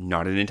also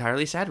not an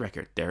entirely sad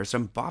record. There are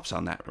some bops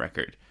on that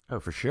record. Oh,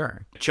 for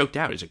sure. Choked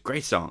Out is a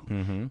great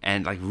song,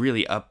 and like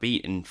really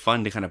upbeat and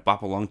fun to kind of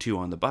bop along to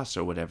on the bus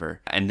or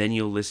whatever. And then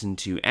you'll listen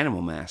to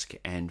Animal Mask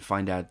and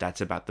find out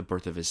that's about the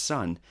birth of his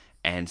son,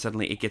 and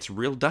suddenly it gets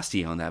real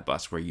dusty on that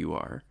bus where you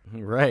are.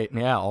 Right,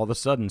 yeah, all of a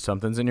sudden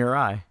something's in your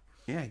eye.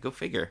 Yeah, go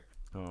figure.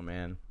 Oh,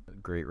 man.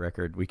 Great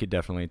record. We could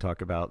definitely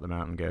talk about the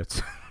Mountain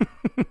Goats.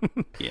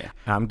 Yeah.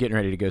 I'm getting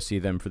ready to go see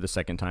them for the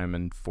second time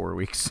in 4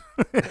 weeks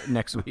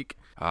next week.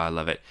 Oh, I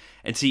love it.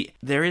 And see,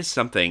 there is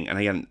something, and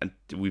again,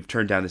 we've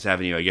turned down this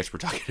avenue. I guess we're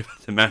talking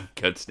about the Mountain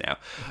Goats now.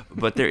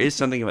 But there is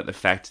something about the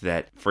fact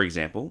that, for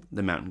example,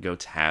 the Mountain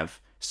Goats have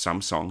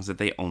some songs that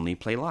they only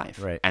play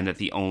live. Right. And that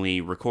the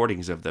only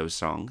recordings of those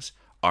songs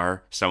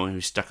are someone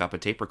who stuck up a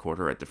tape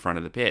recorder at the front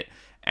of the pit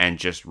and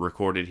just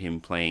recorded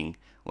him playing,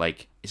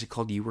 like, is it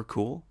called You Were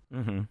Cool?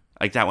 Mm-hmm.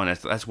 Like that one,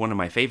 that's one of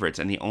my favorites,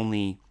 and the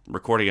only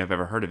recording I've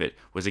ever heard of it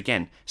was,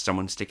 again,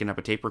 someone sticking up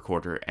a tape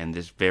recorder and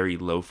this very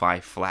lo-fi,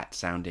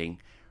 flat-sounding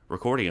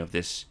recording of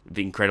this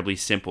incredibly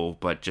simple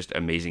but just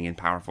amazing and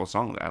powerful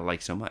song that I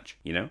like so much,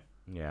 you know?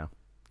 Yeah.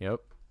 Yep.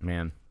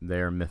 Man,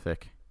 they are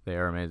mythic. They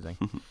are amazing.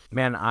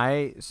 Man,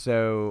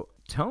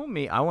 tell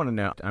me, I want to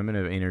know, I'm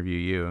going to interview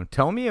you.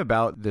 Tell me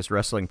about this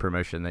wrestling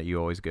promotion that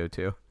you always go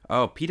to.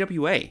 Oh,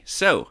 PWA.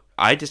 So,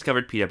 I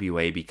discovered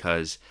PWA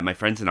because my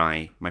friends and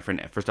I, my friend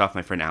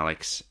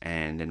Alex,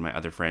 and then my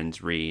other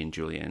friends, Ree and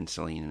Julia and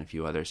Celine and a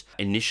few others.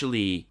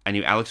 Initially, I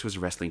knew Alex was a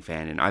wrestling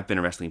fan, and I've been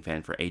a wrestling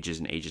fan for ages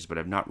and ages, but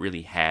I've not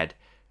really had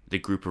the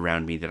group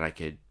around me that I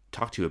could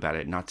talk to about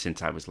it, not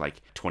since I was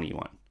like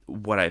 21.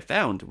 What I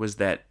found was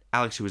that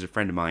Alex, who was a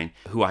friend of mine,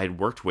 who I had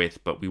worked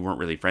with, but we weren't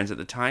really friends at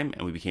the time,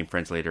 and we became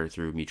friends later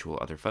through mutual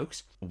other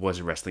folks, was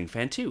a wrestling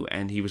fan too,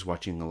 and he was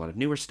watching a lot of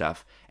newer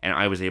stuff, and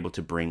I was able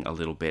to bring a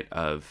little bit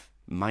of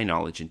my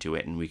knowledge into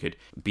it, and we could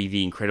be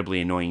the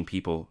incredibly annoying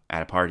people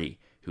at a party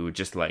who would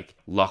just like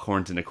lock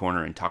horns in a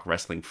corner and talk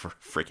wrestling for a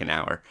freaking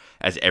hour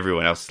as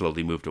everyone else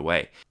slowly moved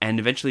away. And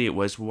eventually it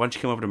was, why don't you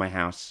come over to my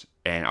house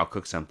and I'll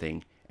cook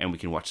something and we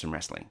can watch some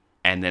wrestling.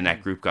 And then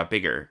that group got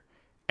bigger.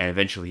 And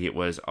eventually it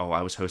was,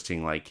 I was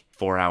hosting like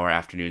 4-hour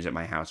afternoons at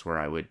my house where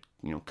I would,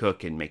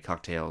 cook and make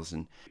cocktails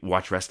and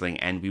watch wrestling.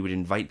 And we would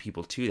invite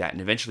people to that.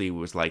 And eventually it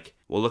was like,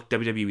 well, look,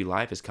 WWE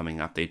Live is coming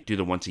up. They do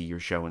the once a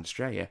year show in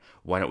Australia.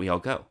 Why don't we all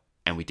go?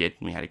 And we did.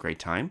 And we had a great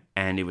time.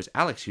 And it was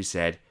Alex who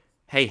said,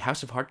 hey,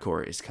 House of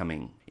Hardcore is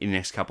coming in the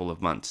next couple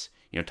of months.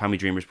 Tommy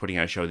Dreamer's putting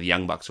out a show. The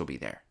Young Bucks will be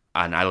there.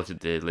 And I looked at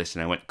the list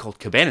and I went, Colt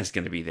Cabana's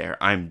going to be there.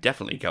 I'm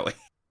definitely going.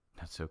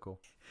 That's so cool.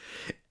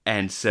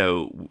 And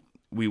so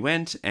we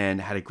went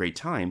and had a great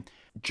time.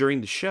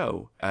 During the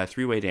show, a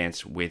three-way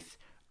dance with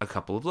a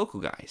couple of local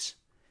guys.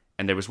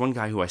 And there was one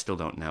guy who I still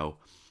don't know.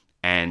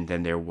 And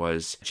then there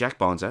was Jack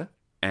Bonza,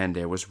 and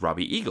there was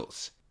Robbie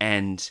Eagles.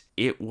 And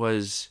it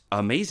was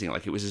amazing.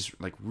 Like, it was this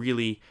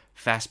really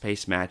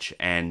fast-paced match.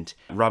 And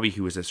Robbie,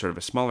 who was a sort of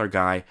a smaller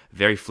guy,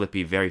 very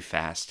flippy, very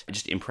fast,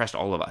 just impressed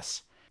all of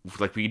us.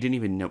 Like, we didn't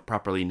even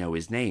properly know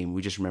his name.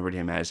 We just remembered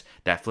him as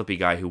that flippy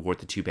guy who wore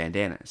the 2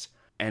 bandanas.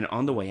 And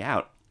on the way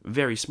out,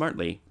 very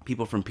smartly,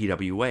 people from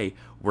PWA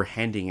were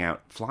handing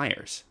out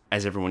flyers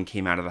as everyone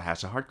came out of the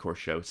House of Hardcore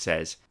show.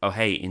 Says, oh,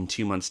 hey, in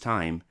 2 months'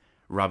 time,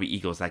 Robbie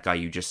Eagles, that guy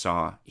you just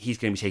saw, he's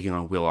going to be taking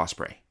on Will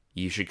Ospreay.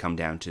 You should come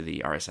down to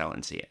the RSL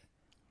and see it.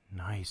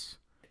 Nice.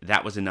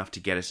 That was enough to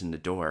get us in the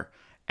door.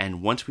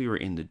 And once we were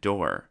in the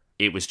door,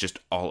 it was just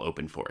all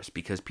open for us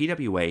because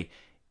PWA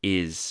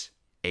is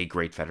a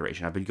great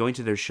federation. I've been going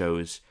to their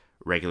shows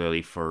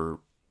regularly for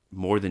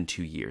more than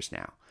 2 years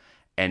now.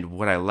 And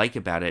what I like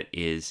about it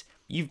is,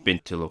 you've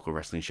been to local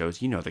wrestling shows,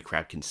 the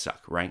crowd can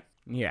suck, right?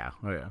 Yeah,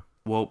 oh yeah.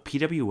 Well,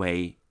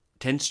 PWA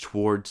tends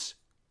towards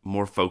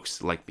more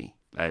folks like me.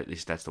 At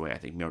least that's the way I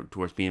think,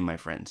 towards me and my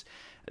friends.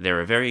 They're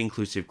a very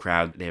inclusive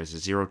crowd. There's a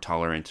zero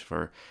tolerance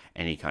for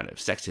any kind of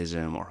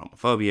sexism or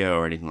homophobia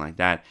or anything like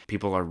that.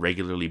 People are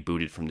regularly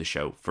booted from the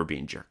show for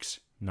being jerks.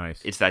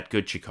 Nice. It's that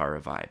good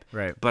Chikara vibe.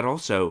 Right. But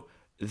also,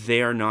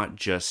 they're not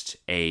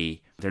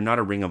a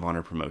Ring of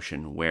Honor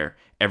promotion where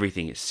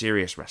everything is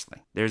serious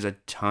wrestling. There's a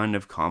ton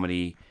of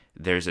comedy.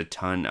 There's a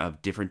ton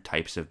of different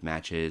types of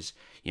matches.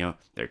 There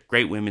are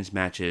great women's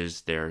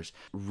matches. There's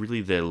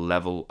really, the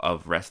level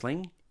of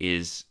wrestling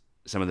is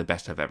some of the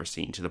best I've ever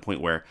seen, to the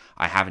point where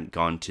I haven't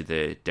gone to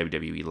the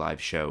WWE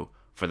Live show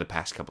for the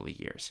past couple of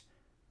years.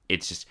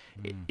 It's just,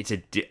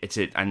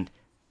 and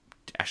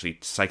actually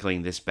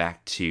cycling this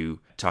back to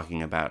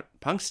talking about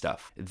punk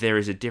stuff, there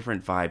is a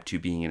different vibe to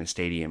being in a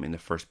stadium in the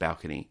first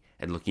balcony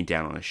and looking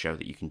down on a show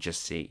that you can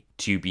just see,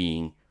 to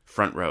being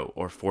front row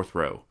or fourth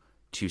row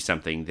to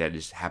something that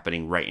is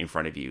happening right in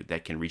front of you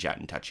that can reach out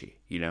and touch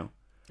you,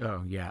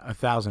 Oh yeah,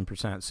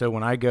 1,000%. So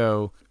when I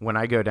go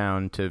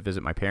down to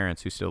visit my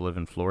parents who still live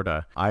in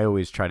Florida, I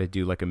always try to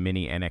do like a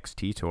mini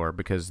NXT tour,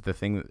 because the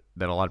thing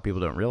that a lot of people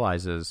don't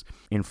realize is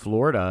in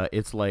Florida,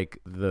 it's like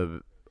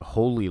the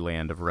holy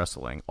land of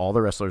wrestling. All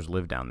the wrestlers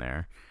live down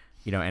there.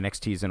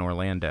 NXT's in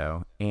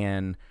Orlando,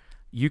 and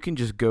you can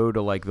just go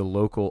to like the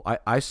local.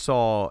 I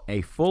saw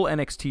a full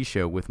NXT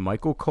show with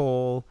Michael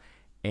Cole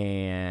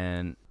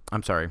and,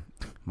 I'm sorry,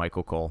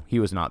 Michael Cole. He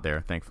was not there,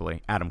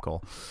 thankfully. Adam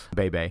Cole.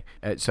 Bebe.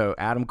 So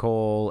Adam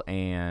Cole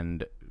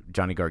and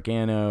Johnny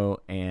Gargano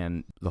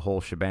and the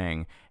whole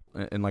shebang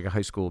in like a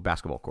high school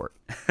basketball court.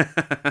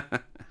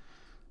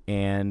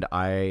 And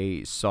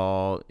I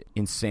saw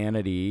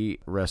Insanity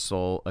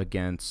wrestle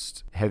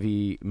against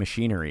Heavy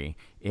Machinery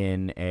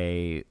in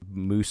a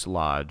Moose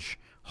Lodge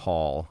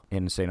hall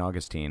in St.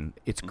 Augustine.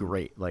 It's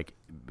great. Like,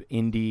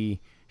 indie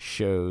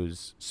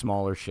shows,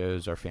 smaller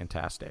shows are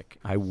fantastic.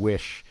 I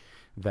wish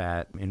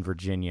that in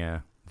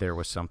Virginia there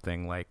was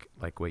something like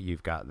what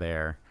you've got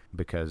there,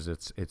 because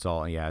it's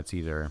all, it's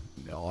either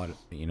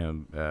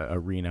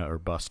arena or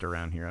bust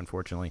around here,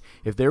 unfortunately.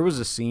 If there was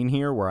a scene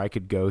here where I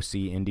could go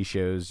see indie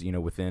shows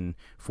within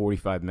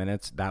 45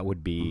 minutes, that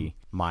would be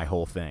my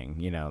whole thing.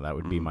 That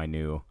would be my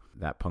new,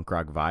 that punk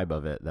rock vibe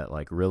of it, that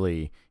like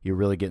really, you're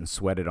really getting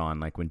sweated on.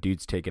 Like when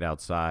dudes take it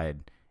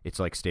outside, it's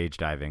like stage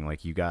diving.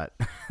 Like you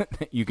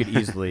could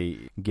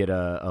easily get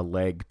a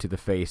leg to the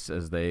face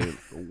as they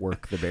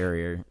work the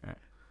barrier.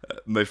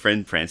 My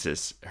friend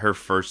Frances, her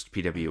first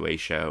PWA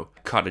show,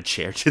 caught a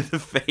chair to the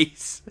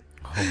face.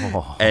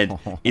 Oh. And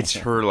it's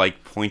her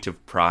like point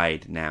of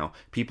pride now.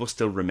 People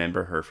still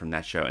remember her from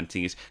that show. And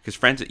things, because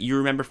Frances, you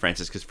remember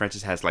Frances because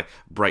Frances has like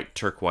bright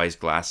turquoise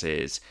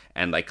glasses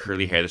and like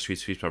curly hair that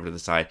sweeps over to the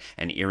side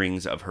and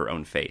earrings of her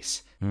own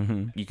face.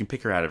 Mm-hmm. You can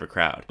pick her out of a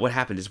crowd. What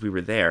happened is we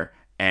were there,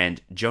 and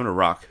Jonah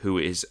Rock, who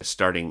is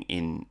starting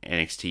in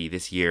NXT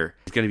this year,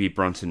 is going to be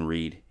Bronson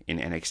Reed in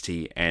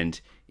NXT, and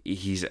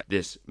he's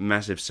this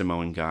massive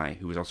Samoan guy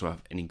who is also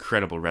an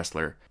incredible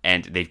wrestler,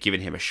 and they've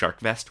given him a shark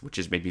vest, which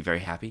has made me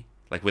very happy,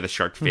 like with a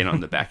shark fin on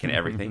the back and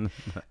everything.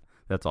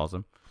 That's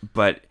awesome.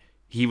 But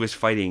he was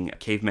fighting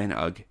Caveman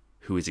Ugg,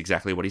 who is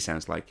exactly what he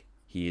sounds like.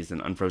 He is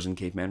an unfrozen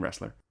caveman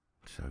wrestler.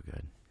 So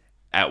good.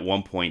 At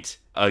one point,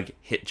 Ugg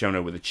hit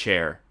Jonah with a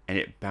chair, and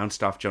it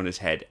bounced off Jonah's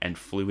head and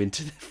flew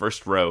into the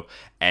first row,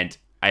 and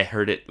I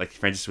heard it, like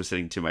Frances was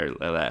sitting to my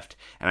left,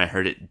 and I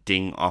heard it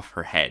ding off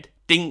her head.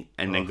 Ding!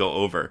 And then go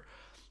over.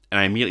 And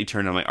I immediately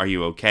turned, I'm like, are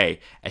you okay?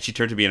 And she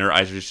turned to me and her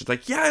eyes were just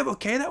like, yeah, I'm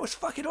okay. That was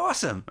fucking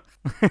awesome.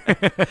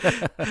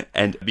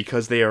 And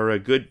because they are a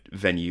good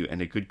venue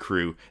and a good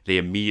crew, they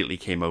immediately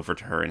came over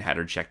to her and had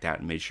her checked out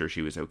and made sure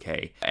she was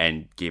okay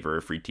and gave her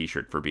a free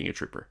t-shirt for being a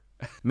trooper.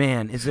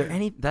 Man, is there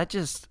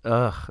that's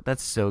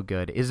so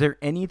good. Is there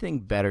anything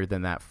better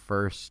than that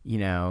first,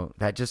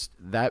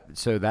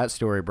 that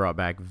story brought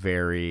back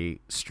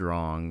very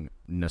strong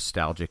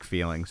nostalgic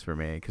feelings for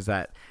me, because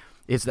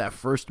it's that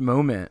first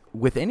moment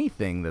with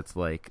anything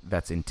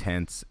that's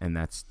intense and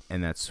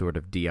that's sort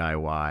of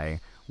DIY,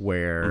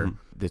 where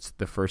it's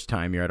the first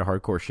time you're at a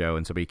hardcore show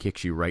and somebody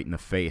kicks you right in the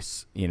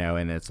face,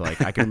 and it's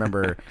like, I can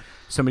remember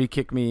somebody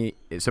kicked me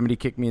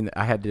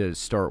I had to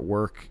start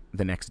work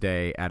the next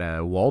day at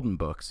a Walden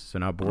Books, so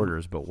not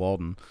Borders, but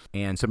Walden,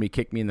 and somebody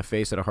kicked me in the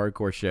face at a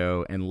hardcore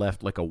show and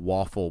left like a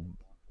waffle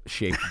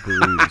shaped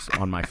bruise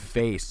on my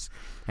face.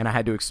 And I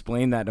had to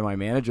explain that to my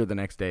manager the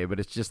next day, but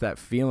it's just that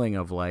feeling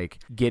of like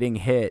getting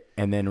hit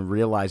and then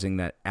realizing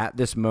that at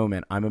this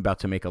moment I'm about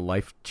to make a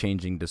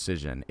life-changing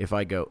decision. If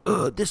I go,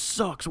 "Ugh, this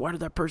sucks. Why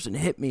did that person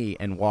hit me?"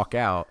 and walk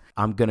out,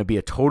 I'm going to be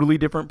a totally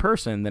different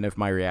person than if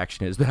my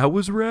reaction is, "That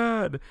was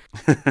rad."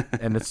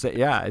 And it's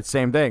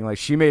same thing. Like,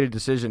 she made a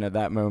decision at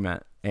that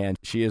moment, and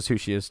she is who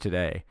she is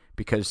today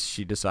because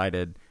she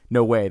decided,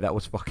 no way, that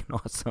was fucking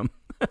awesome.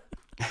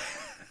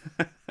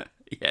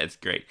 Yeah, it's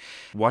great.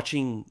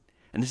 Watching,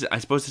 and I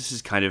suppose this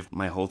is kind of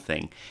my whole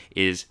thing,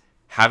 is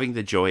having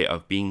the joy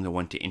of being the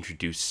one to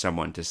introduce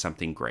someone to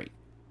something great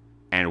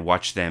and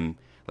watch them,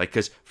 like,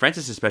 because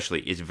Frances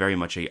especially is very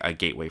much a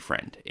gateway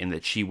friend in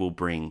that she will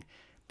bring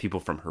people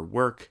from her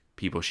work,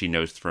 people she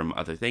knows from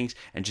other things,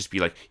 and just be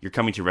like, "You're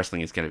coming to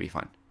wrestling, it's going to be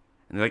fun."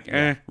 And they're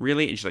like,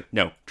 really? And she's like,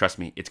 "No, trust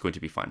me, it's going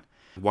to be fun."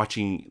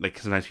 Watching, like,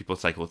 sometimes people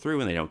cycle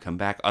through and they don't come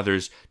back.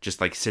 Others just,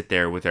 like, sit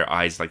there with their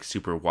eyes, like,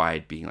 super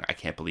wide, being like, "I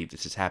can't believe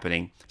this is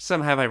happening."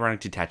 Some have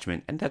ironic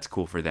detachment, and that's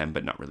cool for them,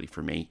 but not really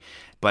for me.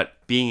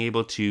 But being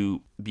able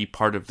to be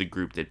part of the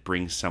group that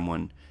brings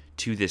someone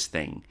to this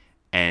thing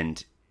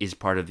and is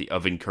part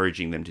of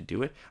encouraging them to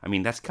do it, I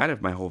mean, that's kind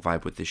of my whole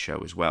vibe with this show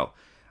as well.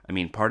 I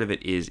mean, part of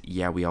it is,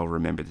 yeah, we all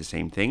remember the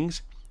same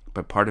things,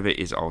 but part of it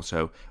is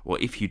also, well,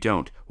 if you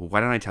don't, well, why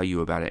don't I tell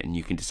you about it and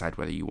you can decide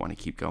whether you want to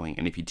keep going.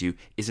 And if you do,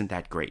 isn't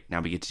that great? Now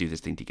we get to do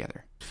this thing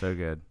together. So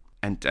good.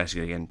 And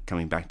actually, again,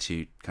 coming back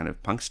to kind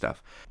of punk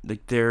stuff,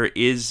 like, there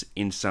is,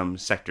 in some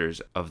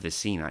sectors of the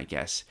scene, I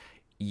guess,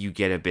 you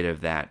get a bit of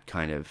that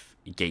kind of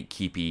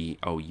gatekeepy,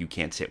 "Oh, you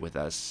can't sit with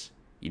us,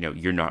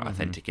 you're not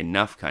authentic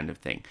enough" kind of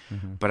thing.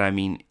 But I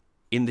mean,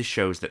 in the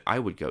shows that I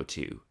would go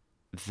to,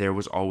 there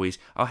was always,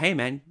 "Oh, hey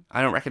man,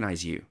 I don't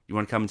recognize you. You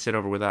want to come and sit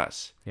over with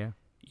us?" Yeah.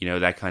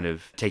 That kind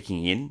of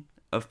taking in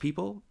of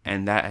people,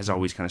 and that has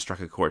always kind of struck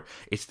a chord.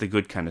 It's the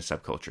good kind of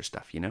subculture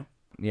stuff,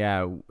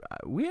 Yeah,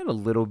 we had a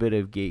little bit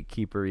of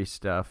gatekeepery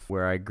stuff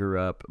where I grew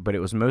up, but it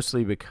was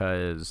mostly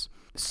because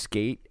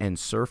skate and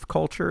surf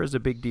culture is a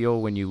big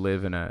deal when you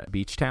live in a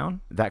beach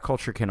town. That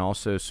culture can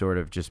also sort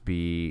of just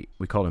be,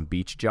 we call them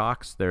beach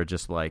jocks. They're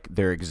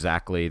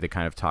exactly the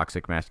kind of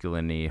toxic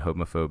masculinity,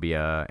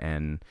 homophobia,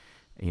 and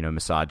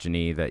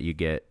misogyny that you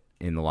get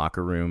in the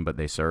locker room, but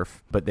they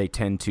surf. But they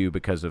tend to,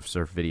 because of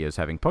surf videos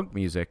having punk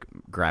music,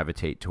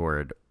 gravitate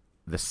toward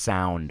the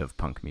sound of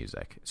punk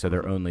music. So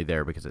they're only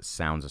there because it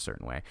sounds a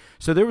certain way.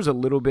 So there was a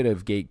little bit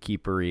of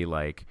gatekeepery,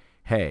 like,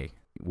 "Hey,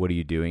 what are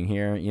you doing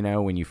here?"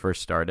 When you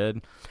first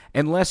started.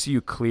 Unless you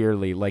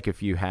clearly, like,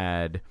 if you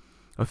had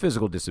a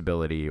physical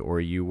disability or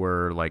you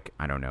were, like,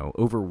 I don't know,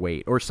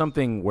 overweight or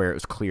something where it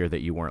was clear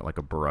that you weren't like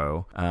a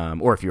bro,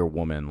 or if you're a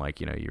woman,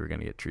 like, you were going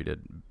to get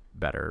treated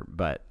better.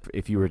 But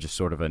if you were just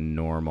sort of a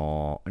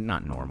normal,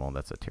 not normal,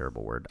 that's a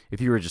terrible word. If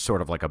you were just sort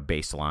of like a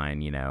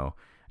baseline,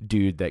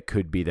 dude that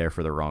could be there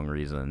for the wrong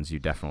reasons, you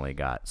definitely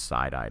got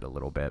side-eyed a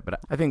little bit. But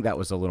I think that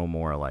was a little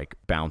more like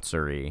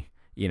bouncery,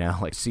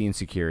 like scene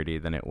security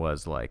than it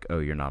was like, "Oh,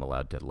 you're not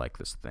allowed to like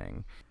this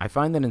thing." I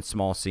find that in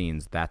small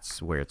scenes,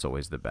 that's where it's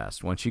always the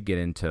best. Once you get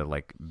into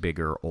like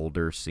bigger,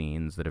 older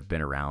scenes that have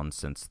been around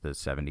since the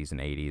 70s and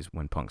 80s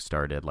when punk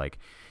started, like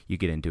you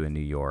get into a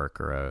New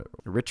York or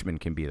Richmond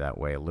can be that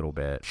way a little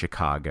bit.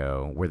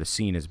 Chicago, where the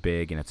scene is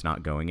big and it's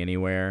not going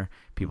anywhere,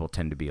 people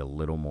tend to be a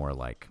little more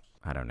like,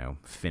 I don't know,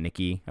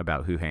 finicky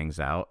about who hangs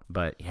out.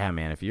 But yeah,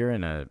 man, if you're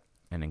in an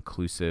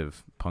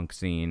inclusive punk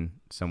scene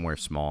somewhere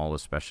small,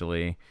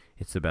 especially,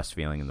 it's the best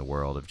feeling in the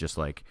world of just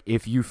like,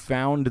 if you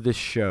found this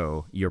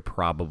show, you're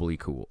probably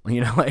cool.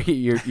 Like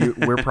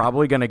we're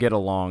probably going to get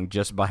along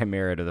just by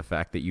merit of the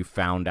fact that you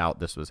found out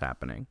this was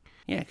happening.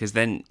 Yeah, because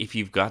then if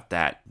you've got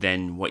that,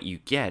 then what you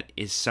get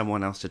is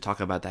someone else to talk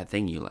about that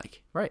thing you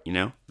like. Right.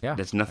 Yeah.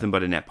 That's nothing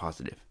but a net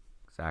positive.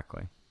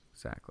 Exactly.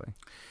 I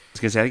was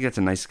going to say, I think that's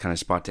a nice kind of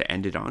spot to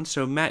end it on.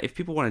 So, Matt, if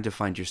people wanted to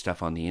find your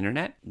stuff on the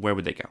internet, where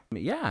would they go?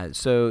 Yeah,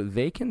 so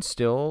they can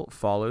still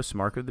follow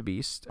Smark of the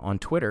Beast on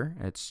Twitter.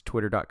 It's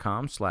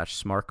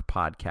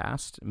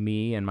twitter.com/SmarkPodcast.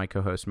 Me and my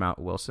co-host, Matt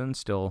Wilson,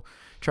 still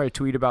try to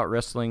tweet about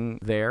wrestling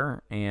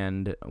there,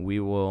 and we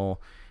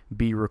will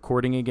be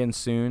recording again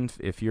soon.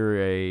 If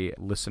you're a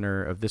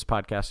listener of this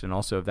podcast and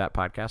also of that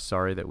podcast,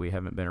 sorry that we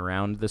haven't been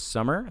around this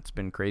summer. It's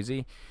been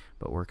crazy,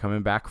 but we're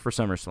coming back for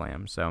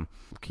SummerSlam, so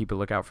keep a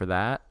lookout for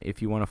that.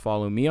 If you want to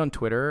follow me on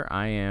Twitter,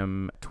 I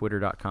am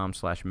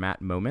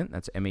twitter.com/MattMoment.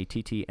 That's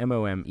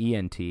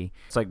MattMoment.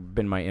 It's like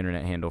been my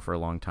internet handle for a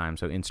long time,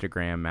 so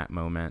Instagram, Matt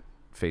Moment,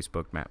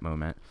 Facebook, Matt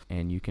Moment,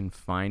 and you can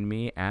find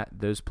me at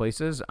those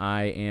places.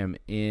 I am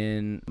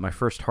in my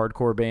first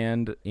hardcore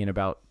band in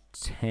about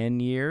 10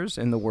 years,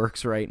 in the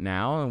works right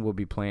now, and we'll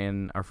be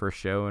playing our first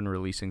show and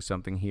releasing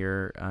something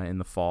here in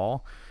the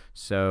fall,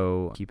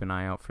 so keep an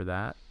eye out for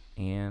that,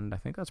 and I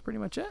think that's pretty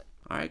much it.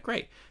 All right,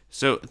 great.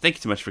 So thank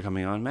you so much for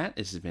coming on, Matt.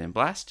 This has been a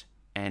blast,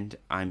 and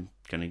I'm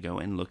going to go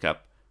and look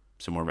up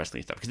some more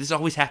wrestling stuff, because this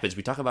always happens.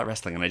 We talk about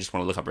wrestling, and I just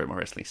want to look up more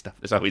wrestling stuff.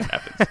 This always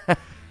happens.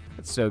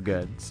 It's so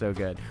good, so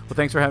good. Well,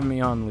 thanks for having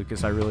me on,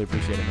 Lucas. I really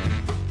appreciate it,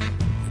 man.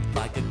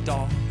 Like a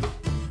dog,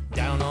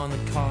 down on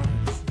the cards,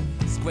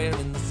 square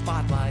in the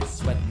spotlight,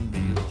 sweating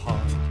real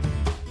hard.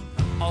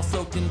 All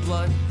soaked in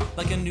blood,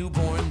 like a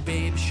newborn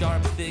babe,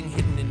 sharp thing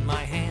hidden in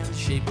my hand,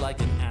 shaped like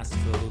an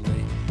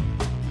astrolabe.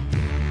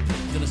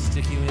 Gonna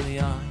stick you in the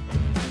eye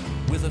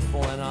with a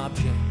foreign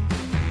object.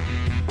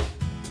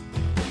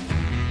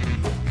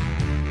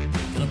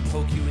 Gonna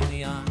poke you in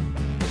the eye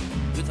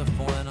with a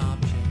foreign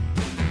object.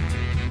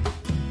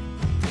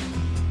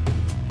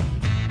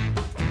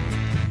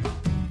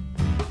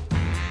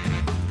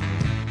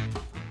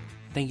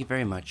 Thank you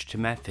very much to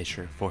Matt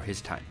Fisher for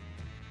his time.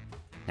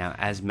 Now,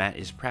 as Matt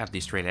is proudly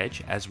straight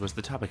edge, as was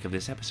the topic of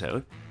this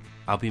episode,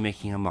 I'll be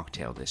making a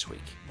mocktail this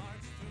week.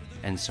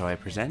 And so I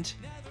present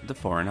the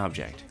foreign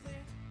object.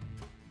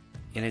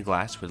 In a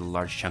glass with a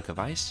large chunk of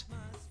ice,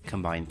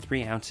 combine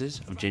 3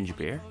 ounces of ginger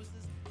beer,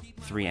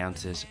 3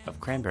 ounces of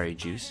cranberry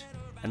juice,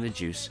 and the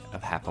juice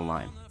of half a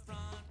lime.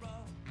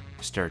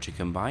 Stir to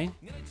combine,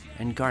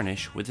 and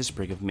garnish with a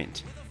sprig of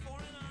mint.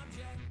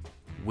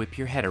 Whip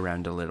your head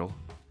around a little.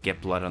 Get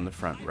blood on the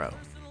front row.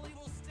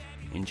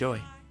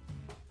 Enjoy.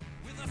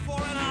 With a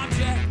foreign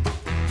object.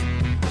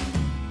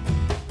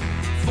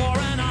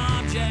 Foreign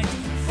object.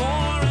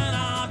 Foreign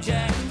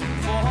object.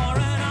 Foreign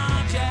object.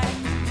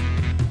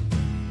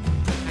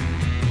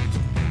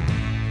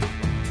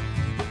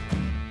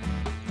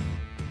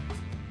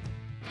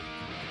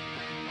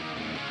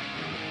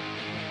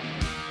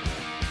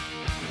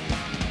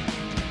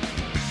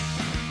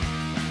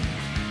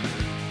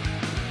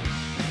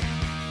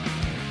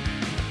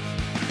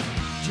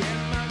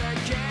 Mother,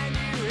 can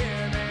you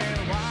hear me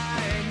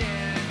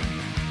whining?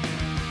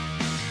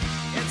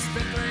 It's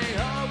been 3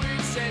 whole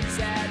weeks since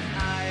that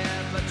I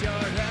have left your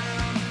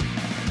room.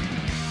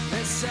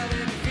 This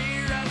sudden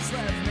fear has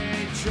left me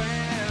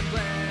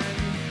trembling.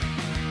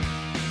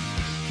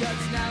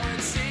 'Cause now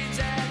it seems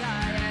that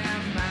I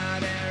am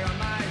out here on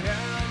my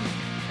own,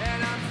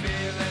 and I'm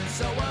feeling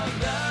so alone.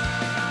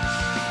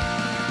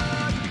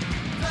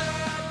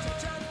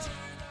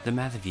 The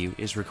Math of You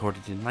is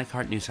recorded in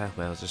Leichhardt, New South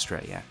Wales,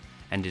 Australia,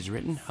 and is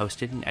written,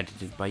 hosted, and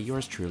edited by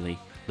yours truly,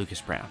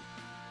 Lucas Brown.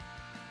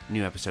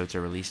 New episodes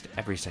are released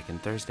every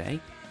second Thursday,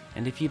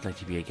 and if you'd like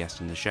to be a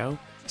guest on the show,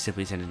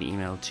 simply send an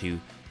email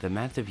to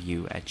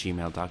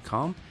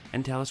themathofyou@gmail.com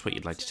and tell us what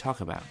you'd like to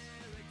talk about.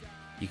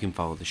 You can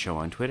follow the show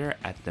on Twitter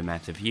at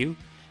themathofyou,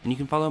 and you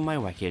can follow my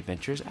wacky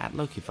adventures at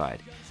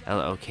Lokified,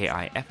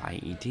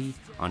 Lokified,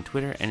 on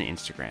Twitter and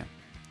Instagram.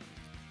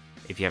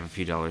 If you have a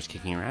few dollars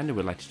kicking around and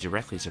would like to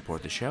directly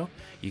support the show,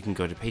 you can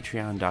go to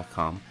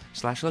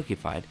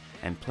patreon.com/Lokified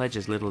and pledge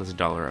as little as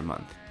 $1 a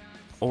month.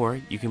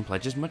 Or you can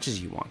pledge as much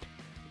as you want.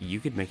 You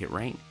could make it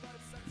rain.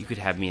 You could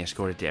have me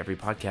escorted to every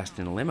podcast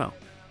in a limo.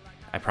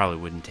 I probably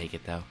wouldn't take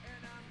it though.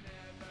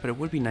 But it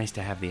would be nice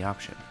to have the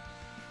option.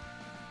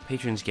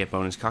 Patrons get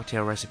bonus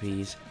cocktail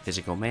recipes,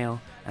 physical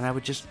mail, and I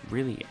would just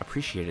really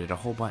appreciate it a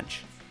whole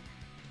bunch.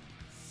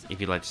 If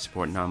you'd like to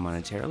support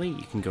non-monetarily,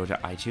 you can go to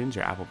iTunes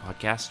or Apple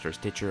Podcasts or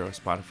Stitcher or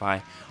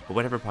Spotify or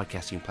whatever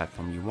podcasting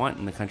platform you want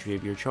in the country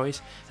of your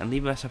choice and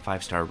leave us a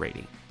 5-star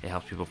rating. It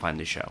helps people find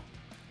the show.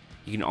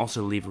 You can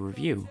also leave a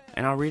review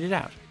and I'll read it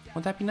out.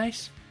 Won't that be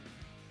nice?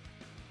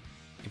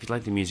 If you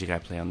like the music I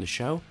play on the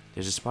show,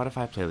 there's a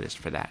Spotify playlist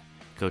for that.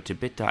 Go to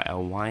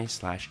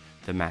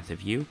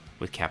bit.ly/themathofyou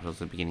with capitals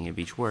at the beginning of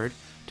each word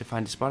to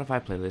find a Spotify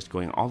playlist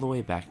going all the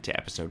way back to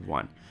episode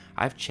 1.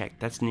 I've checked,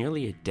 that's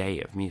nearly a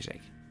day of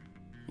music,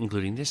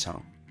 including this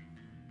song.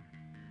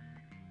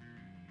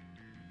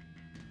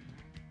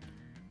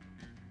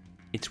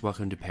 It's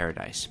Welcome to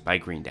Paradise by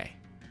Green Day,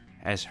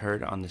 as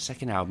heard on the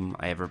second album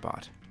I ever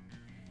bought.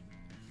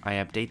 I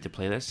update the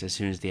playlist as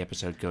soon as the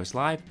episode goes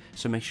live,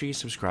 so make sure you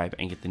subscribe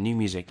and get the new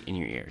music in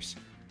your ears.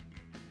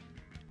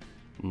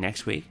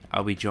 Next week,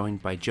 I'll be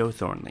joined by Joe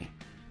Thornley,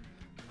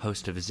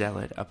 host of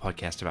Zealot, a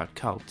podcast about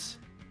cults,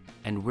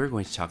 and we're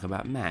going to talk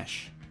about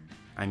MASH.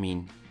 I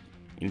mean,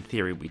 in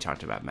theory, we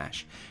talked about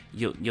MASH.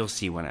 You'll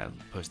see when I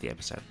post the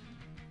episode.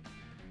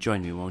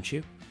 Join me, won't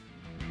you?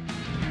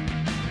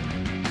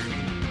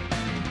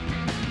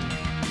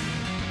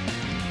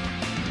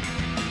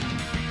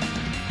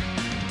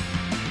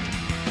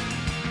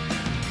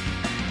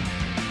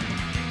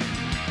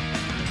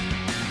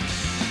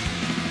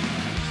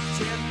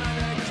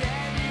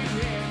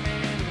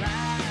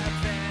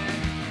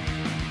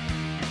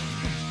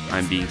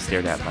 I'm being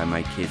stared at by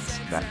my kid's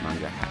Bat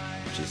Manga hat,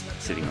 which is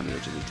sitting on the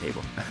edge of the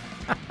table.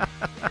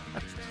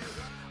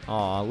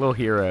 Aw, little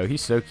hero.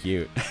 He's so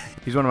cute.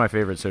 He's one of my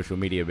favorite social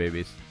media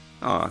babies.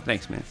 Aw,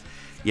 thanks, man.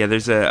 Yeah,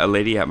 there's a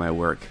lady at my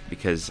work,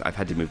 because I've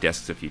had to move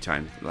desks a few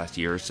times the last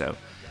year or so.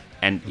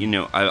 And,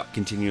 I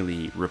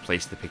continually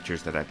replace the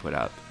pictures that I put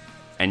up.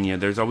 And,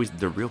 there's always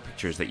the real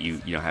pictures that you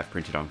have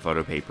printed on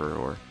photo paper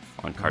or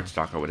on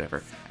cardstock or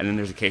whatever. And then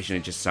there's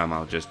occasionally just some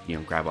I'll just,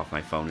 grab off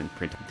my phone and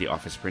print the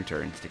office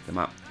printer and stick them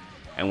up.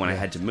 And when I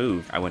had to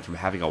move, I went from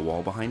having a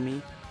wall behind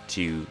me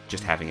to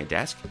just having a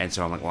desk. And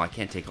so I'm like, well, I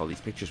can't take all these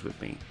pictures with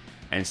me.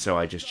 And so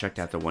I just checked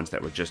out the ones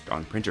that were just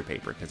on printer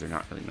paper because they're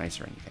not really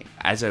nice or anything.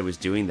 As I was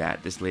doing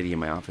that, this lady in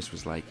my office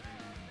was like,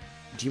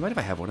 do you mind if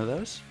I have one of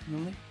those?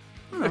 And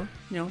I'm like,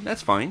 oh,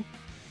 that's fine.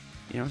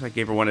 So I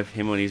gave her one of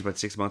him when he was about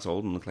 6 months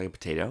old and looked like a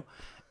potato.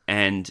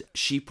 And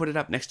she put it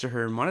up next to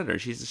her monitor.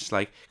 She's just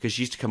like, because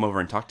she used to come over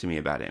and talk to me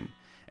about him.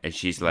 And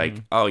she's like,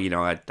 oh,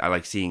 I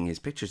like seeing his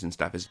pictures and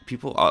stuff. As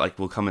people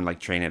will come and like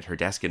train at her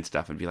desk and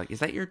stuff and be like, is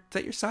that your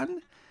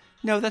son?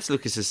 No, that's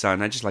Lucas's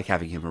son. I just like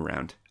having him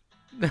around.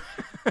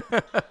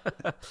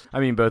 I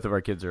mean, both of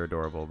our kids are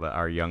adorable, but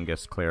our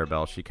youngest,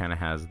 Clarabelle, she kind of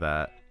has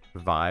that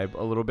vibe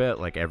a little bit.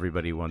 Like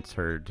everybody wants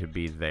her to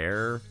be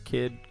their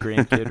kid,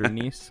 grandkid, or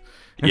niece.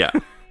 Yeah.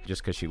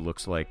 Just because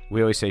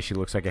we always say she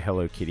looks like a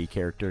Hello Kitty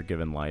character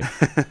given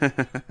life.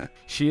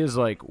 She is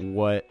like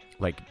what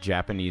like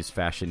Japanese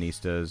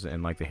fashionistas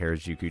in like the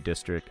Harajuku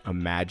district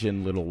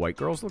imagine little white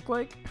girls look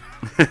like.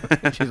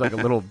 She's like a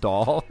little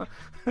doll.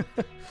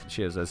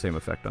 She has that same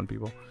effect on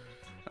people.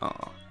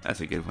 Oh,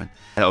 that's a good one.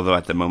 Although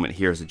at the moment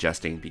here is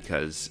adjusting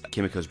because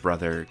Kimiko's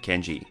brother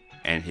Kenji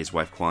and his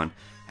wife Kwan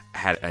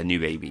had a new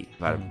baby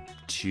about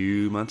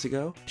 2 months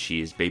ago.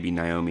 She is baby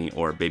Naomi,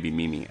 or baby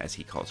Mimi as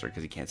he calls her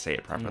because he can't say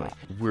it properly.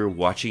 We're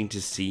watching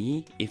to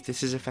see if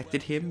this has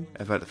affected him,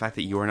 about the fact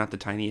that you are not the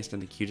tiniest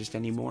and the cutest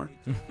anymore.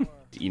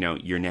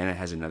 Your Nana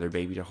has another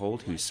baby to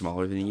hold who's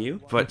smaller than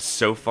you, but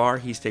so far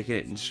he's taken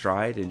it in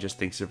stride and just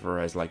thinks of her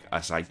as like a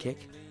sidekick.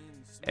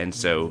 And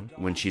so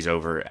when she's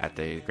over at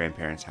the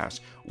grandparents' house,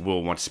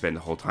 we'll want to spend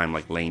the whole time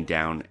like laying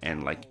down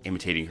and like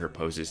imitating her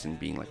poses and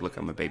being like, look,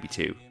 I'm a baby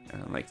too.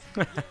 And I'm like,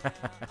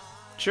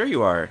 sure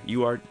you are.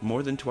 You are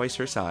more than twice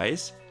her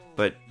size,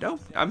 but no,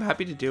 I'm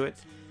happy to do it.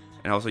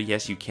 And also,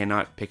 yes, you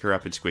cannot pick her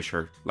up and squish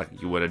her like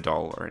you would a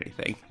doll or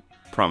anything.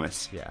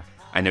 Promise. Yeah.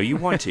 I know you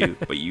want to,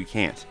 but you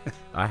can't.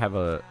 I have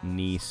a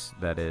niece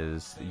that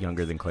is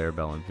younger than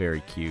Clarabelle and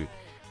very cute,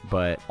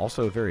 but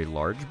also a very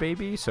large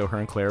baby. So her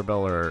and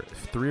Clarabelle are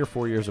 3 or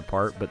 4 years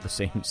apart, but the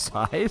same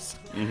size.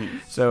 Mm-hmm.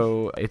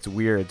 So it's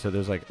weird. So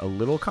there's like a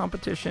little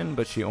competition,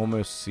 but she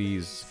almost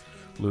sees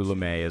Lula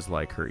May as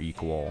like her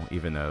equal,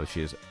 even though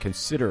she is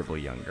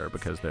considerably younger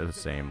because they're the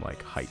same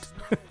like height.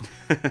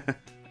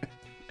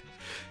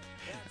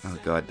 Oh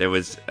god, there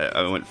was,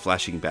 I went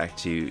flashing back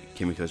to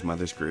Kimiko's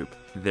mother's group.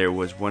 There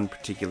was one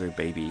particular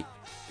baby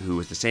who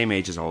was the same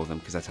age as all of them,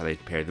 because that's how they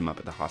paired them up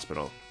at the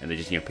hospital. And they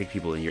just, pick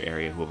people in your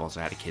area who have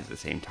also had a kid at the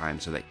same time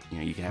so that,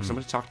 you can have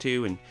someone to talk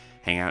to and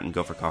hang out and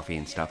go for coffee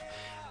and stuff.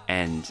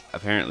 And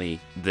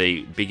apparently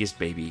the biggest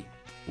baby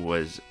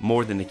was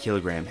more than 1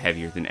 kilogram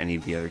heavier than any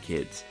of the other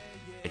kids,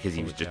 because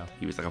he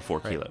was like a 4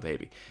 kilo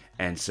baby.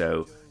 And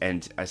so I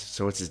said,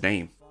 so what's his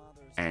name?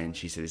 And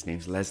she said his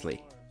name's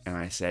Leslie. And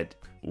I said,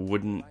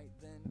 wouldn't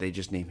they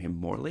just name him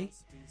Morley?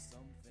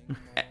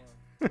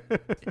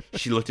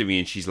 She looked at me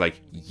and she's like,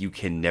 you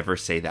can never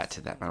say that to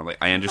them. And I'm like,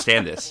 I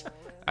understand this.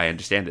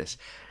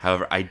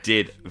 However, I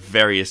did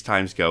various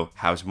times go,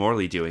 how's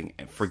Morley doing?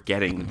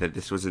 Forgetting that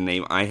this was a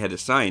name I had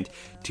assigned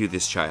to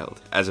this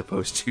child as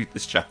opposed to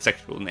this child's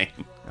actual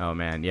name. Oh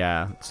man,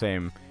 yeah,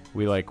 same.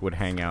 We would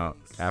hang out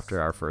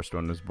after our first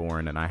one was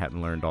born and I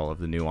hadn't learned all of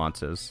the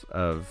nuances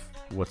of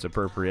what's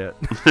appropriate.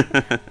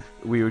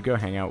 We would go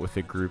hang out with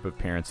a group of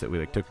parents that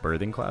we took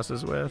birthing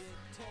classes with,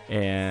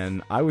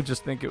 and I would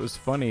just think it was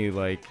funny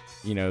that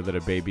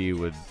a baby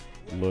would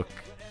look,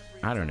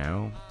 I don't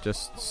know,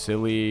 just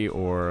silly,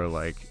 or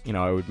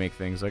I would make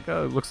things like,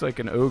 oh, it looks like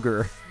an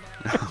ogre.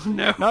 Oh,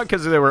 no. Not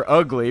because they were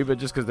ugly, but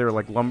just because they were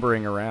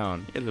lumbering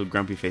around. Yeah, little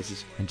grumpy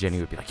faces. And Jenny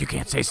would be like, you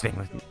can't say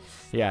things.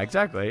 Yeah,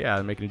 exactly.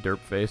 Yeah, making a derp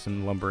face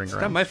and lumbering around.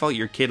 It's not my fault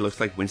your kid looks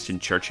like Winston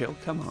Churchill.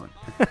 Come on.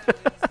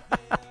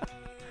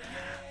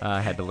 I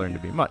had to learn to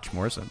be much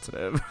more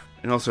sensitive.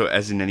 And also,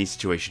 as in any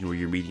situation where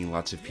you're meeting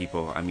lots of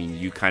people, I mean,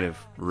 you kind of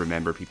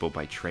remember people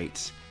by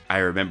traits. I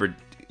remembered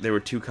there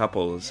were 2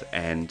 couples,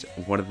 and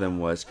one of them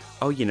was,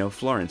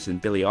 Florence and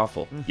Billy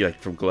Awful,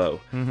 from Glow.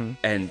 Mm-hmm.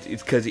 And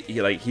it's because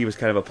he was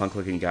kind of a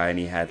punk-looking guy, and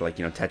he had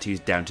tattoos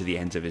down to the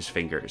ends of his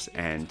fingers,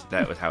 and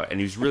that was how. And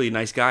he was a really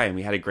nice guy, and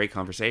we had a great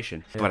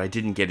conversation. Yeah. But I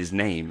didn't get his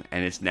name,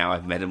 and it's now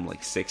I've met him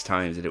 6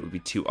 times, and it would be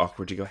too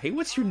awkward to go, hey,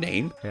 what's your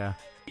name? Yeah.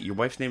 Your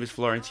wife's name is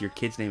Florence, your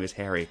kid's name is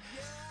Harry.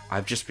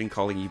 I've just been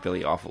calling you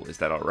Billy Awful. Is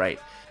that all right?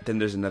 Then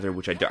there's another,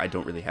 which I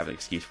don't really have an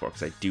excuse for,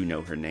 because I do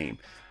know her name.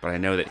 But I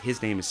know that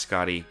his name is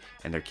Scotty,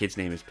 and their kid's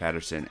name is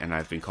Patterson, and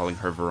I've been calling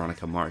her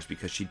Veronica Mars,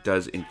 because she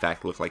does, in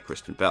fact, look like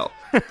Kristen Bell.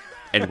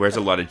 And wears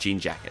a lot of jean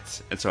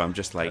jackets. And so I'm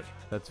just like...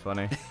 That's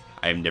funny.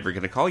 I'm never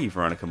going to call you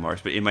Veronica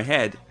Mars, but in my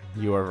head,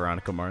 You are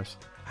Veronica Mars.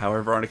 how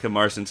are Veronica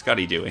Mars and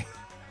Scotty doing?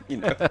 You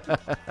know?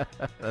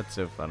 That's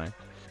so funny.